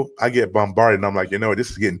I know, I get bombarded, and I'm like,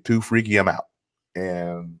 this is getting too freaky. I'm out,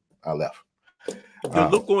 and I left. The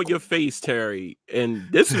look on your face, Terry, and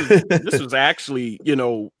this was actually,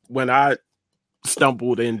 when I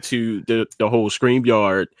stumbled into the whole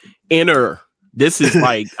StreamYard inner This is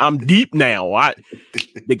like, I'm deep now.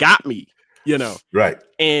 They got me, you know. Right.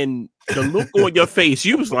 And the look on your face,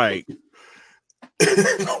 you was like,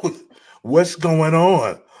 what's going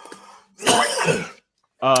on?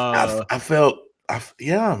 uh, I felt,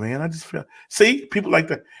 yeah, man. I just felt, see, people like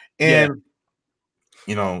that. And,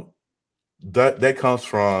 you know, that comes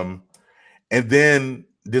from, and then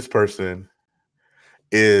this person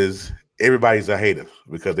is, everybody's a hater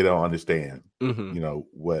because they don't understand, mhm. you know,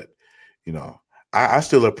 what, you know, I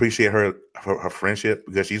still appreciate her friendship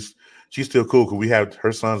because she's still cool. Cause we have,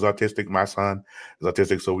 her son's autistic. My son is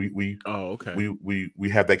autistic. So Oh, okay. we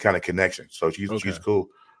have that kind of connection. So she's cool.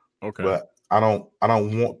 Okay. But I don't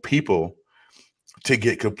want people to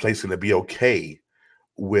get complacent and be okay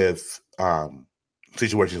with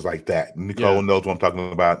situations like that. Nicole knows what I'm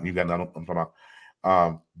talking about. You got what I'm talking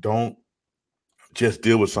about. Don't just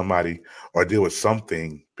deal with somebody or deal with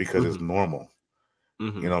something because it's normal.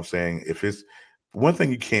 You know what I'm saying? If it's one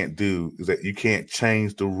thing you can't do is that you can't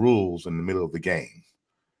change the rules in the middle of the game,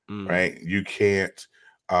 right? You can't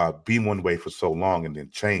be one way for so long and then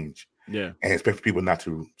change. Yeah. And expect people not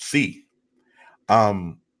to see. I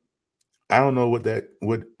don't know what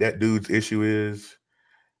that dude's issue is,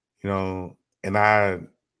 you know, and I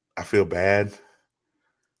feel bad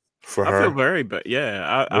for her. I feel very bad.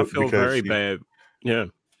 Yeah, I feel very bad. Yeah.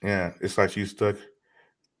 Yeah, it's like she's stuck.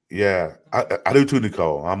 Yeah, I do too,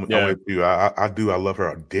 Nicole. I'm with you. I do. I love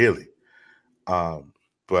her dearly.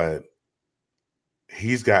 But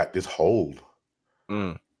he's got this hold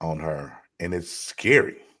on her, and it's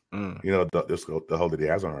scary. You know, the hold that he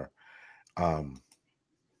has on her.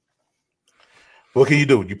 What can you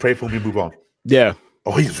do? You pray for him, you move on. Yeah.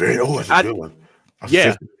 Oh, he's very. Oh, that's a good one.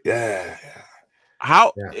 Yeah. Yeah.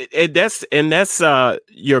 How and that's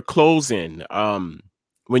your closing.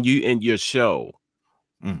 When you end your show,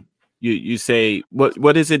 you say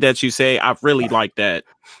what is it that you say? I really like that.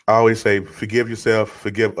 I always say, forgive yourself,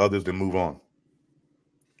 forgive others, then move on.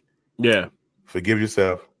 Yeah. Forgive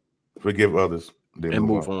yourself, forgive others, then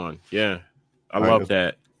move on. Yeah. I love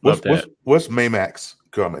that. What's Maymax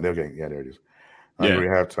comment? Okay, yeah, there it is. I Yeah. agree.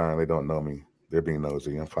 Halftime, they don't know me. They're being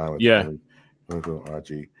nosy. I'm fine with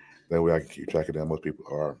RG. That way I can keep track of them. Most people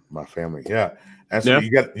are my family. Yeah. And so you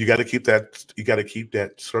got to keep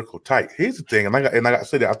that circle tight. Here's the thing, and I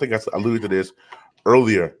said that, I think I alluded to this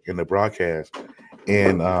earlier in the broadcast,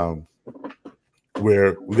 and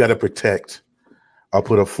where we got to protect. I'll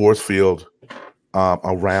put a force field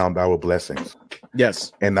around our blessings.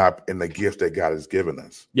 Yes. And the gifts that God has given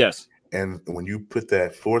us. Yes. And when you put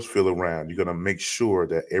that force field around, you're going to make sure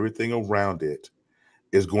that everything around it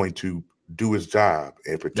is going to do its job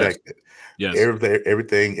and protect it. Yes.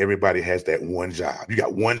 Everything, everybody has that one job. You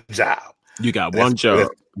got one job. You got one job.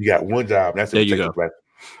 You got one job. That's there you go.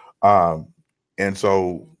 And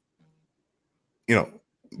so, you know,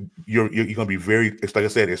 you're going to be very, it's like I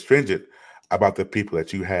said, stringent about the people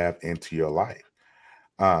that you have into your life.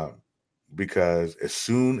 Because as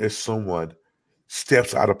soon as someone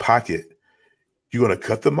steps out of pocket, you're going to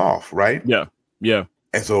cut them off, right? Yeah. Yeah.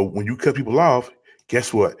 And so when you cut people off,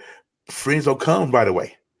 guess what? Friends don't come right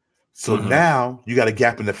away. So now you got a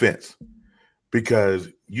gap in the fence because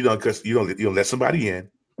you don't let somebody in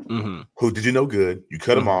who did you no good. You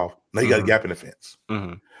cut them off. Now you got a gap in the fence.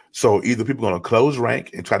 So either people are going to close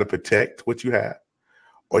rank and try to protect what you have,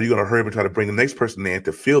 or you're going to hurry up and try to bring the next person in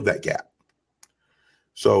to fill that gap.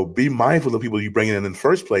 So be mindful of people you bring in the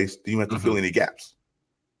first place. Do you have to fill any gaps?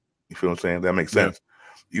 You feel what I'm saying? That makes sense.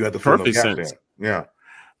 You have to fill those gaps in. Yeah.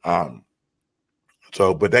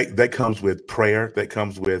 So, but that comes with prayer. That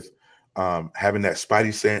comes with having that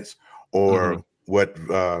spidey sense, or what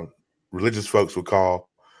religious folks would call,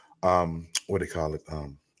 what they call it,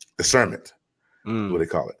 discernment. What they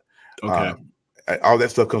call it. Okay. All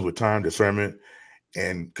that stuff comes with time, discernment,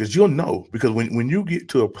 and because you'll know, because when you get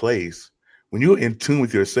to a place, when you're in tune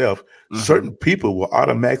with yourself, certain people will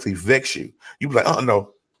automatically vex you. You'll be like, oh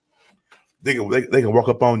no. They can walk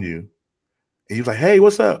up on you, and you're like, hey,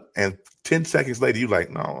 what's up? And 10 seconds later, you're like,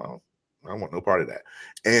 no, I don't want no part of that.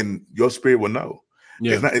 And your spirit will know.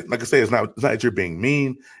 Yeah. It's not, like I say, it's not that you're being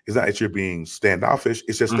mean. It's not that you're being standoffish.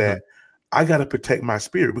 It's just that I got to protect my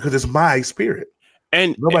spirit because it's my spirit.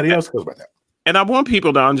 And nobody else cares about that. And I want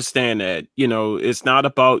people to understand that, you know, it's not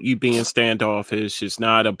about you being standoffish. It's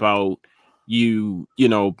not about you, you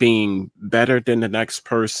know, being better than the next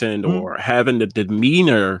person or having the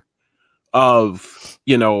demeanor of,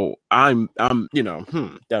 you know, I'm, you know,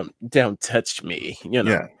 don't touch me, you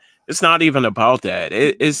know. It's not even about that.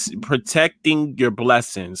 It's protecting your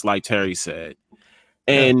blessings, like Terry said,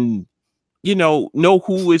 and you know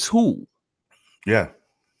who is who. Yeah,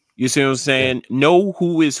 you see what I'm saying? Know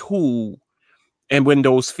who is who, And when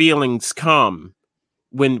those feelings come,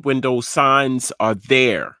 when those signs are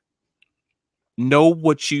there, know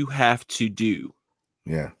what you have to do.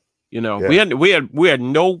 Yeah. You know, Yeah. we are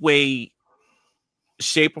no way,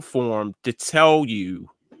 shape, or form to tell you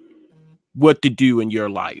what to do in your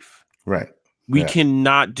life. Right. We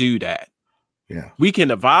cannot do that. Yeah. We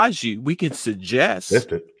can advise you, we can suggest, That's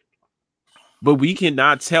it. but we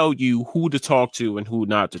cannot tell you who to talk to and who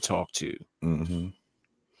not to talk to. Mm-hmm.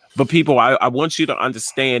 But people, I want you to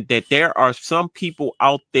understand that there are some people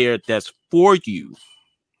out there that's for you.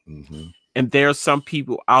 Mm-hmm. And there are some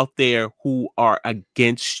people out there who are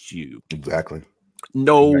against you. Exactly.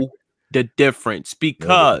 Know the difference,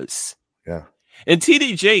 because yeah. And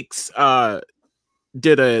TD Jakes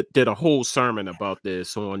did a whole sermon about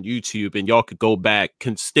this on YouTube, and y'all could go back.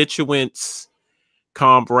 Constituents,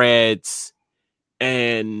 comrades,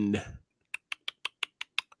 and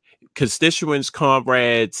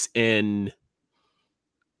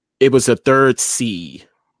it was a third C.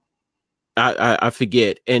 I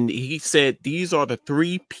forget. And he said these are the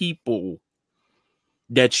three people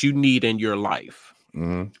that you need in your life.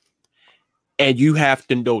 Mm-hmm. And you have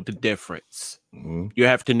to know the difference. Mm-hmm. You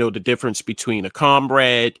have to know the difference between a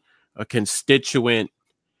comrade, a constituent,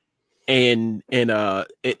 and the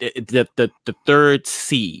third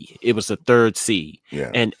C. It was a third C. Yeah.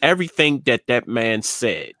 And everything that man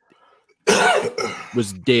said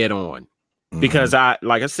was dead on. Mm-hmm. Because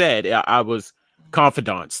like I said, I was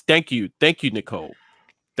confidants. Thank you, Nicole.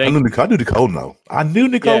 I knew Nicole know. I knew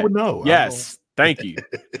Nicole would know. Yes, thank you.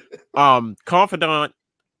 Confidant,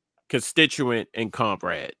 constituent, and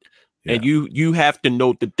comrade. Yeah. And you have to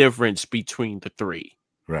know the difference between the three.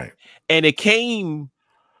 Right. And it came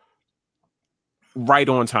right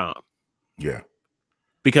on time. Yeah.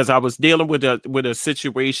 Because I was dealing with a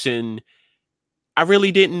situation, I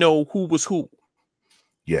really didn't know who was who.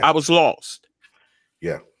 Yeah. I was lost.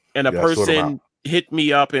 Yeah. And a person hit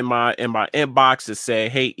me up in my inbox and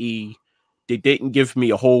said, "Hey E, they didn't give me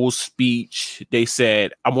a whole speech. They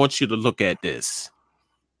said, I want you to look at this."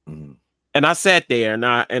 Mm-hmm. And I sat there and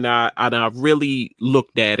I really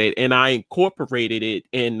looked at it, and I incorporated it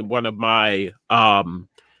in one of my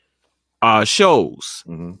shows.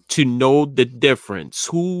 Mm-hmm. To know the difference,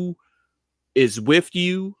 who is with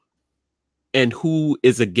you and who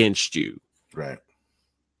is against you. Right.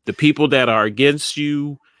 The people that are against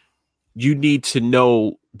you, you need to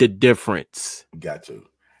know the difference. Got to.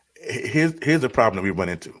 Here's the problem that we run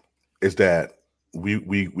into is that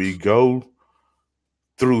we go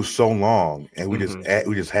through so long, and we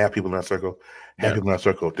mm-hmm. just have people in our circle, people in our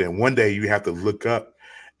circle. Then one day you have to look up,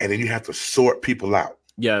 and then you have to sort people out.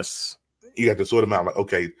 Yes, you have to sort them out. Like,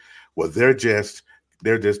 okay, well there's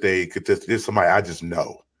somebody I just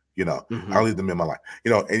know. You know, mm-hmm. I'll leave them in my life.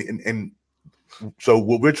 You know, and so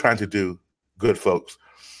what we're trying to do, good folks,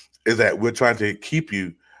 is that we're trying to keep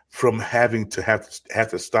you from having to have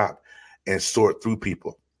to stop and sort through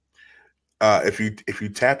people. If you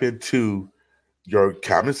tap into your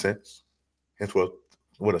common sense, that's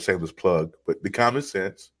what a shameless plug, but the common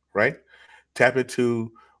sense, right? Tap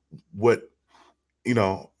into what you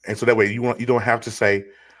know, and so that way you don't have to say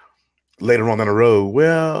later on down the road,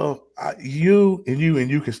 well, you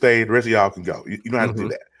can stay, the rest of y'all can go. You don't have mm-hmm. to do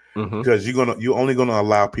that. Mm-hmm. Because you're only gonna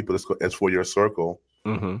allow people that's for your circle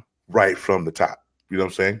mm-hmm. right from the top. You know what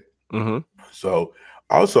I'm saying? Mm-hmm. So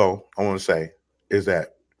also I want to say is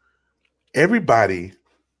that everybody,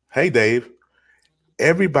 hey Dave,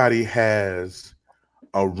 everybody has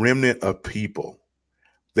a remnant of people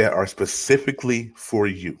that are specifically for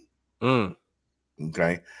you. Mm.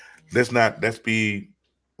 Okay, let's be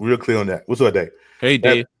real clear on that. What's up, Dave? Hey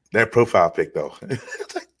Dave. That profile pic though.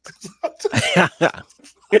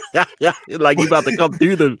 Like you about to come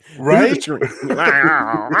through the right.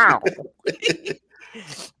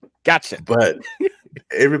 Gotcha. But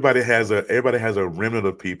everybody has a remnant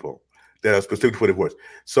of people that are specific for their voice.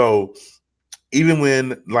 So even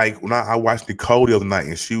when I watched Nicole the other night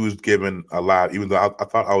and she was giving a live, even though I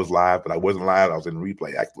thought I was live, but I wasn't live. I was in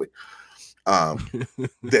replay actually. I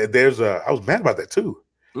was mad about that too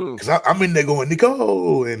because I'm in there going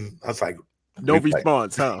Nicole, and I was like, no replay.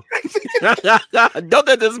 Response, huh? Don't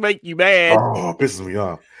that just make you mad? Oh, it pisses me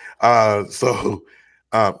off.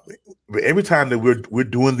 But every time that we're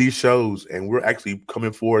doing these shows and we're actually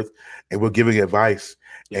coming forth and we're giving advice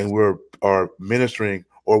and we're ministering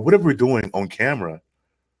or whatever we're doing on camera,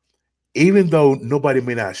 even though nobody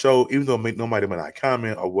may not show, even though nobody may not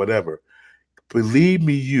comment or whatever, believe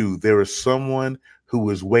me, there is someone who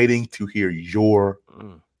is waiting to hear your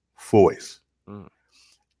voice.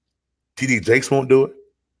 TD Jakes won't do it.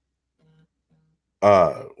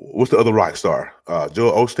 What's the other rock star?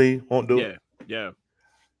 Joel Osteen won't do it. Yeah.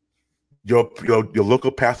 Your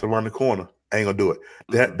local pastor around the corner ain't gonna do it.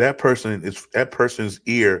 That person's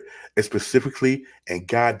ear is specifically and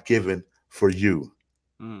God given for you.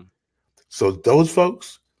 Mm. So those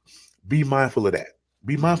folks, be mindful of that.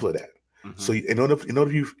 Be mindful of that. Mm-hmm. So in order for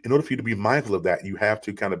you to be mindful of that, you have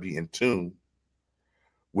to kind of be in tune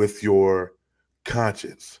with your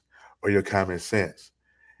conscience or your common sense.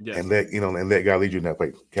 Yes. And let God lead you in that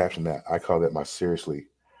way. Caption that. I call that my seriously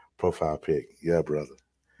profile pic. Yeah, brother.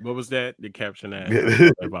 What was that? The caption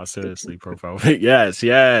that about seriously profile pic. Yes.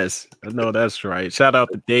 I know that's right. Shout out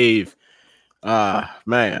to Dave.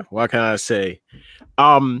 Man, what can I say?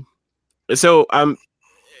 So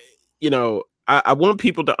I want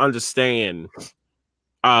people to understand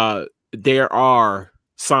there are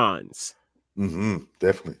signs.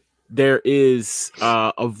 Definitely. There is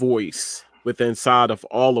a voice within inside of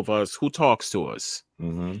all of us who talks to us.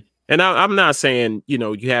 And I'm not saying,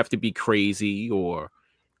 you have to be crazy or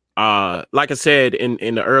like I said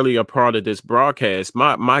in the earlier part of this broadcast,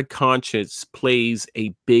 my conscience plays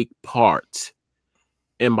a big part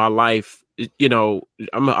in my life.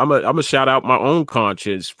 I'm a shout out my own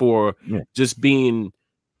conscience for just being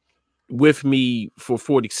with me for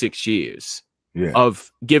 46 years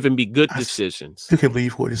of giving me good decisions. You can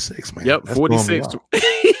believe 46, man. Yep, that's 46.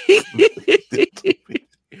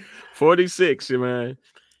 46, man.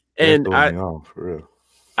 And for real.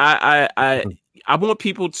 I want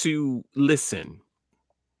people to listen.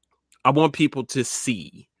 I want people to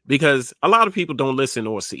see, because a lot of people don't listen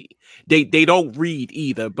or see. They don't read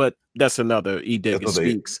either, but that's another Edigga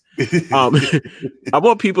Speaks. I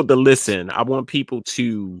want people to listen. I want people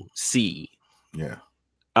to see. Yeah.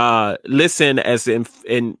 Listen as in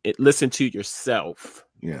listen to yourself.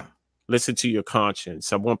 Yeah. Listen to your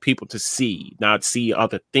conscience. I want people to see, not see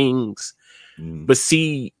other things, but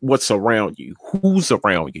see what's around you, who's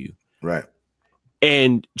around you. Right.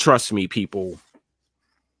 And trust me, people,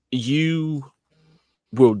 you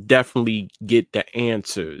will definitely get the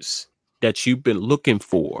answers that you've been looking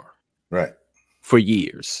for. Right. For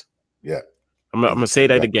years. Yeah. I'm gonna say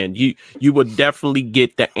that again. You will definitely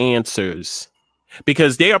get the answers,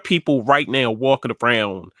 because there are people right now walking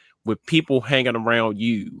around with people hanging around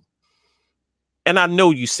you. And I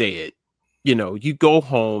know you said, you go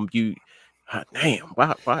home, damn,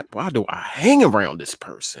 why do I hang around this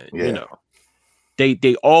person? Yeah.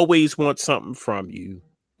 They always want something from you.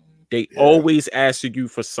 They always ask you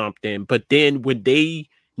for something, but then when they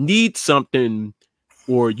need something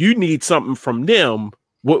or you need something from them,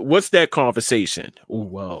 what's that conversation?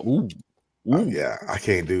 Yeah, I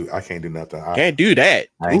can't do nothing. Can't do that.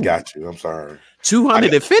 I ain't got you. I'm sorry.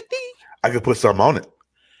 250? I could put something on it.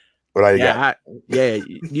 But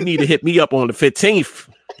you need to hit me up on the 15th.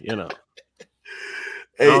 Hey,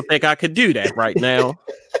 I don't think I could do that right now.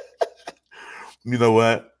 You know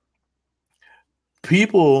what?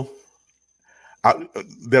 People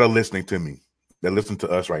that are listening to me, that listen to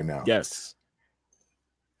us right now. Yes.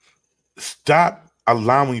 Stop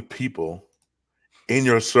allowing people in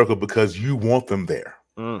your circle because you want them there.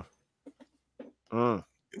 You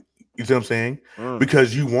see what I'm saying?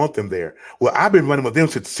 Because you want them there. Well, I've been running with them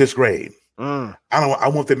since 6th grade. I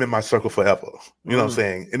want them in my circle forever. You know what I'm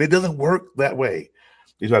saying? And it doesn't work that way.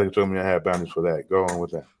 You try to tell me I have boundaries for that. Go on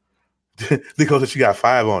with that. Because she got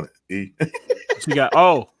 5 on it. She got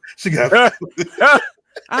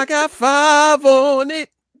I got 5 on it.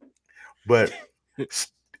 But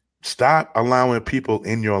stop allowing people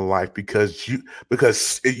in your life because you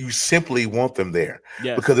simply want them there.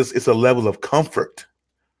 Yes. Because it's a level of comfort.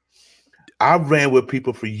 I ran with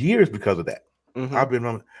people for years because of that. I've been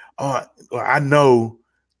running. I know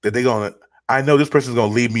that I know this person's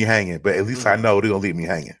gonna leave me hanging, but at least I know they're gonna leave me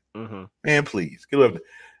hanging. Man, please get up.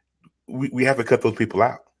 We have to cut those people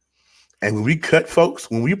out. And when we cut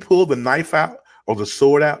folks, when we pull the knife out or the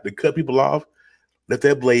sword out to cut people off, let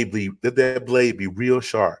that blade be real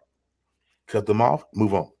sharp. Cut them off,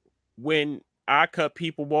 move on. When I cut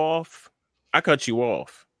people off, I cut you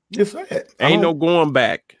off. Just say it. Ain't no going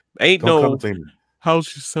back. Ain't no,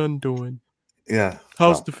 how's your son doing? Yeah.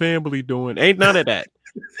 How's the family doing? Ain't none of that.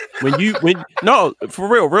 No, for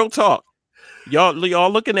real talk. Y'all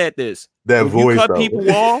looking at this. That when voice, you cut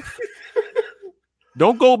people off,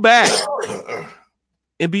 don't go back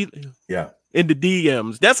and be in the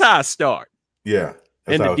DMs. That's how I start. Yeah.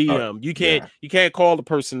 In the DM. You can't call the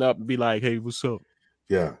person up and be like, hey, what's up?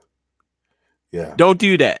 Yeah. Yeah. Don't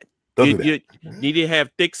do that. You need to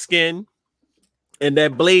have thick skin, and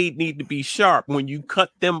that blade need to be sharp when you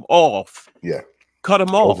cut them off. Yeah. Cut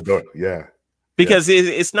them off. Yeah. Because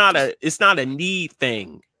it's not a need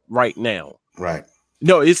thing right now. Right.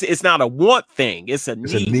 No, it's not a want thing. It's a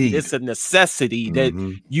It's a need. need. It's a necessity that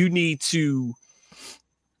Mhm. you need to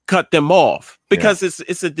cut them off because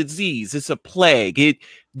it's a disease. It's a plague.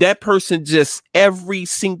 That person just every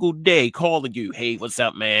single day calling you, hey, what's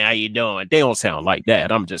up, man? How you doing? They don't sound like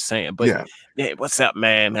that. I'm just saying, but hey, what's up,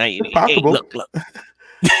 man? How you, hey, look,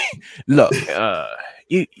 look,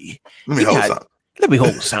 you let me hold something. Let me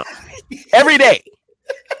hold something every day.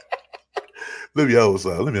 Let me hold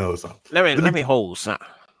something. Let me hold something.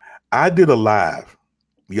 I did a live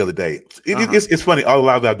the other day. It's funny. All the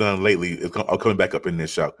lives I've done lately are coming back up in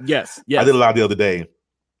this show. Yes. I did a live the other day,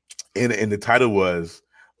 and the title was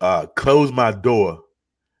 "Close My Door,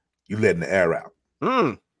 You Letting the Air Out."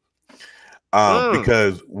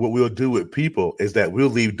 Because what we'll do with people is that we'll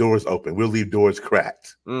leave doors open. We'll leave doors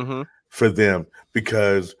cracked for them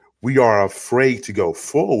because we are afraid to go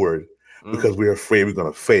forward because we're afraid we're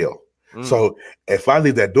going to fail. So if I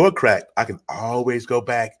leave that door cracked, I can always go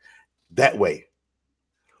back that way.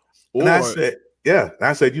 And I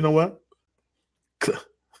said, you know what?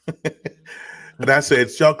 And I said,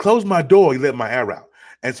 y'all close my door, you let my air out.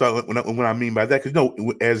 And so when I mean by that, because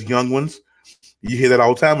as young ones, you hear that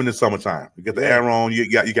all the time in the summertime. You get the air on, you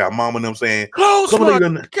got mom and them saying, close my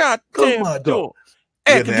door.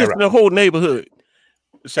 Air conditioning the whole neighborhood.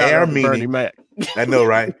 Shout out to Bernie Mac. I know,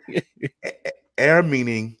 right? Air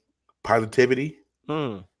meaning positivity,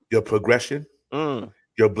 your progression,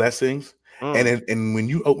 your blessings, and when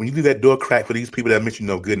you leave that door crack for these people that meant you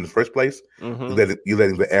no good in the first place, you're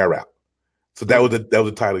letting the air out. So that was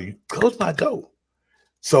the title. You close my door.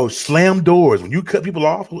 So slam doors. When you cut people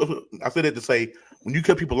off, I said it to say when you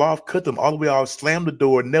cut people off, cut them all the way off, slam the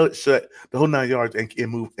door, nail it shut, the whole 9 yards, and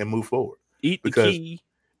move forward. Eat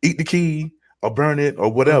the key or burn it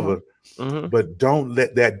or whatever, but don't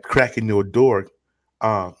let that crack in your door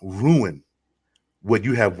ruin what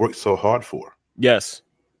you have worked so hard for. Yes.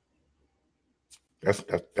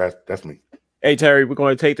 That's me. Hey, Terry, we're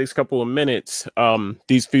going to take this couple of minutes,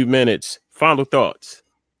 these few minutes. Final thoughts.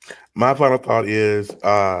 My final thought is,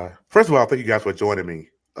 first of all, thank you guys for joining me.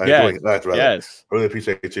 Yes. I really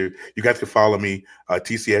appreciate you. You guys can follow me,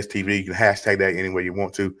 TCSTV. You can hashtag that any way you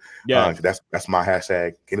want to. That's my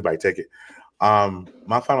hashtag. Anybody take it.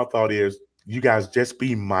 My final thought is, you guys just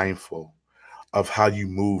be mindful of how you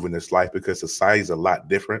move in this life because society is a lot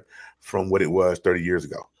different from what it was 30 years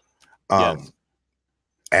ago.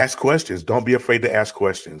 Ask questions. Don't be afraid to ask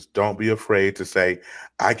questions. Don't be afraid to say,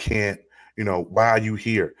 I can't, why are you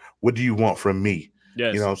here? What do you want from me?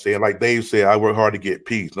 Yes. You know what I'm saying? Like Dave said, I work hard to get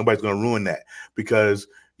peace. Nobody's going to ruin that because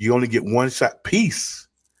you only get one shot. Peace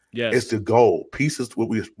is the goal. Peace is what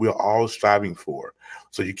we're all striving for.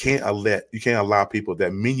 So you can't allow people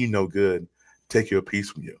that mean you no good take your peace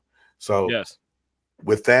from you. So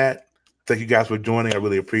with that, thank you guys for joining. I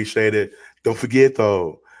really appreciate it. Don't forget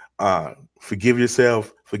though, forgive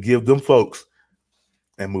yourself, forgive them folks,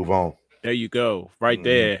 and move on. There you go. Right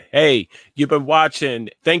there. Hey, you've been watching.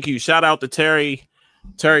 Thank you. Shout out to Terry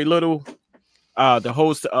Little, the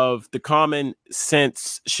host of the Common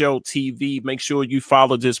Sense Show TV. Make sure you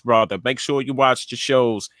follow this brother. Make sure you watch the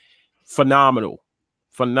shows. Phenomenal.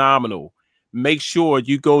 Make sure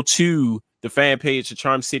you go to the fan page of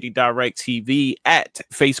Charm City Direct TV at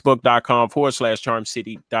facebook.com/Charm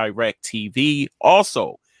City Direct TV.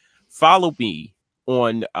 Also, follow me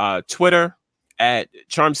on Twitter at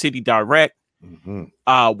Charm City Direct.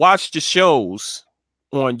 Watch the shows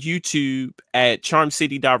on YouTube at Charm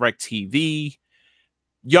City Direct TV,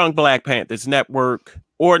 Young Black Panthers Network,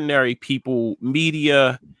 Ordinary People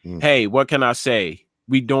Media. Hey, what can I say?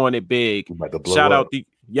 We doing it big. Shout out to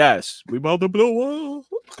we about to blow up.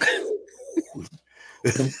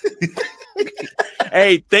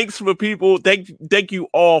 Hey, thanks for people. Thank you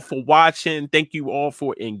all for watching. Thank you all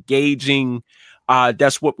for engaging.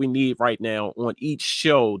 That's what we need right now on each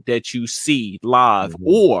show that you see live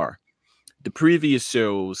or the previous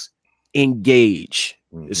shows. Engage.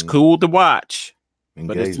 It's cool to watch,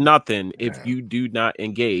 but it's nothing if you do not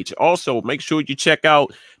engage. Also, make sure you check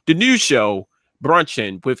out the new show,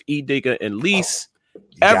 Brunching with Edigga and Lise,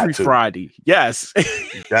 every Friday. Yes.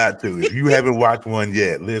 You got to. If you haven't watched one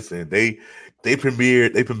yet, listen, they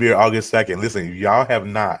premiered August 2nd. Listen, if y'all have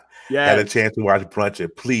not had a chance to watch Brunching,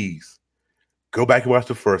 please go back and watch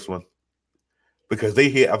the first one because they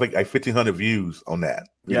hit, I think, like 1,500 views on that.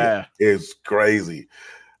 Yeah. It's crazy.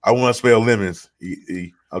 I want to smell lemons.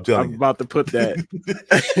 I'm telling you. I'm about to put that.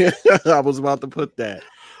 I was about to put that.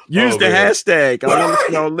 Use the hashtag. I want to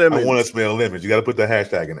smell lemons. I want to smell lemons. You got to put the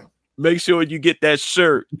hashtag in there. make sure you get that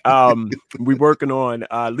shirt. We working on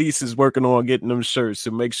Lisa's working on getting them shirts,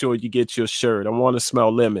 so make sure you get your shirt. I want to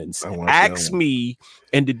smell lemons. Ask me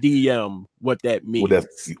in the DM what that means. Well,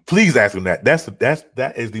 please ask him that.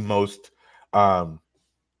 That is the most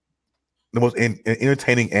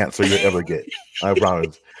entertaining answer you'll ever get. I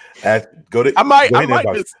promise.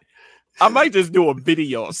 I might just do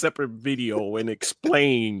a separate video, and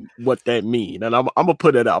explain what that means. And I'm gonna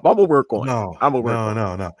put it up. I'm gonna work on it. No.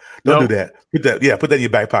 Don't do that. Put that in your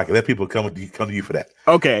back pocket. Let people come to you for that.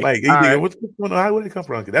 Okay. Like, right. What's going on? How would it come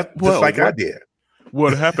from? That's just like I did.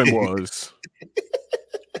 What happened was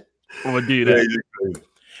I'm gonna do that.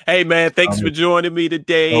 Hey man, thanks for joining me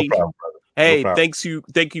today. No problem, brother. Hey,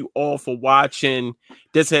 thank you all for watching.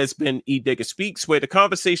 This has been Edigga Speaks, where the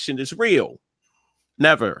conversation is real,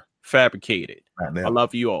 never fabricated. I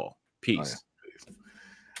love you all. Peace.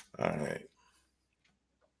 All right.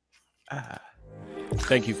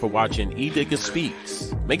 Thank you for watching Edigga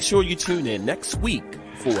Speaks. Make sure you tune in next week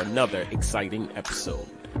for another exciting episode.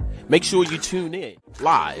 Make sure you tune in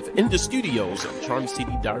live in the studios of Charm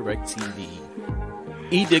City Direct TV.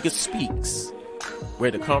 Edigga Speaks,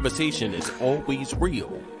 where the conversation is always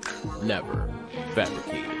real, never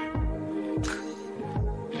fabricated.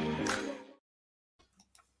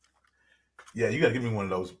 Yeah, you gotta give me one of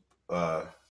those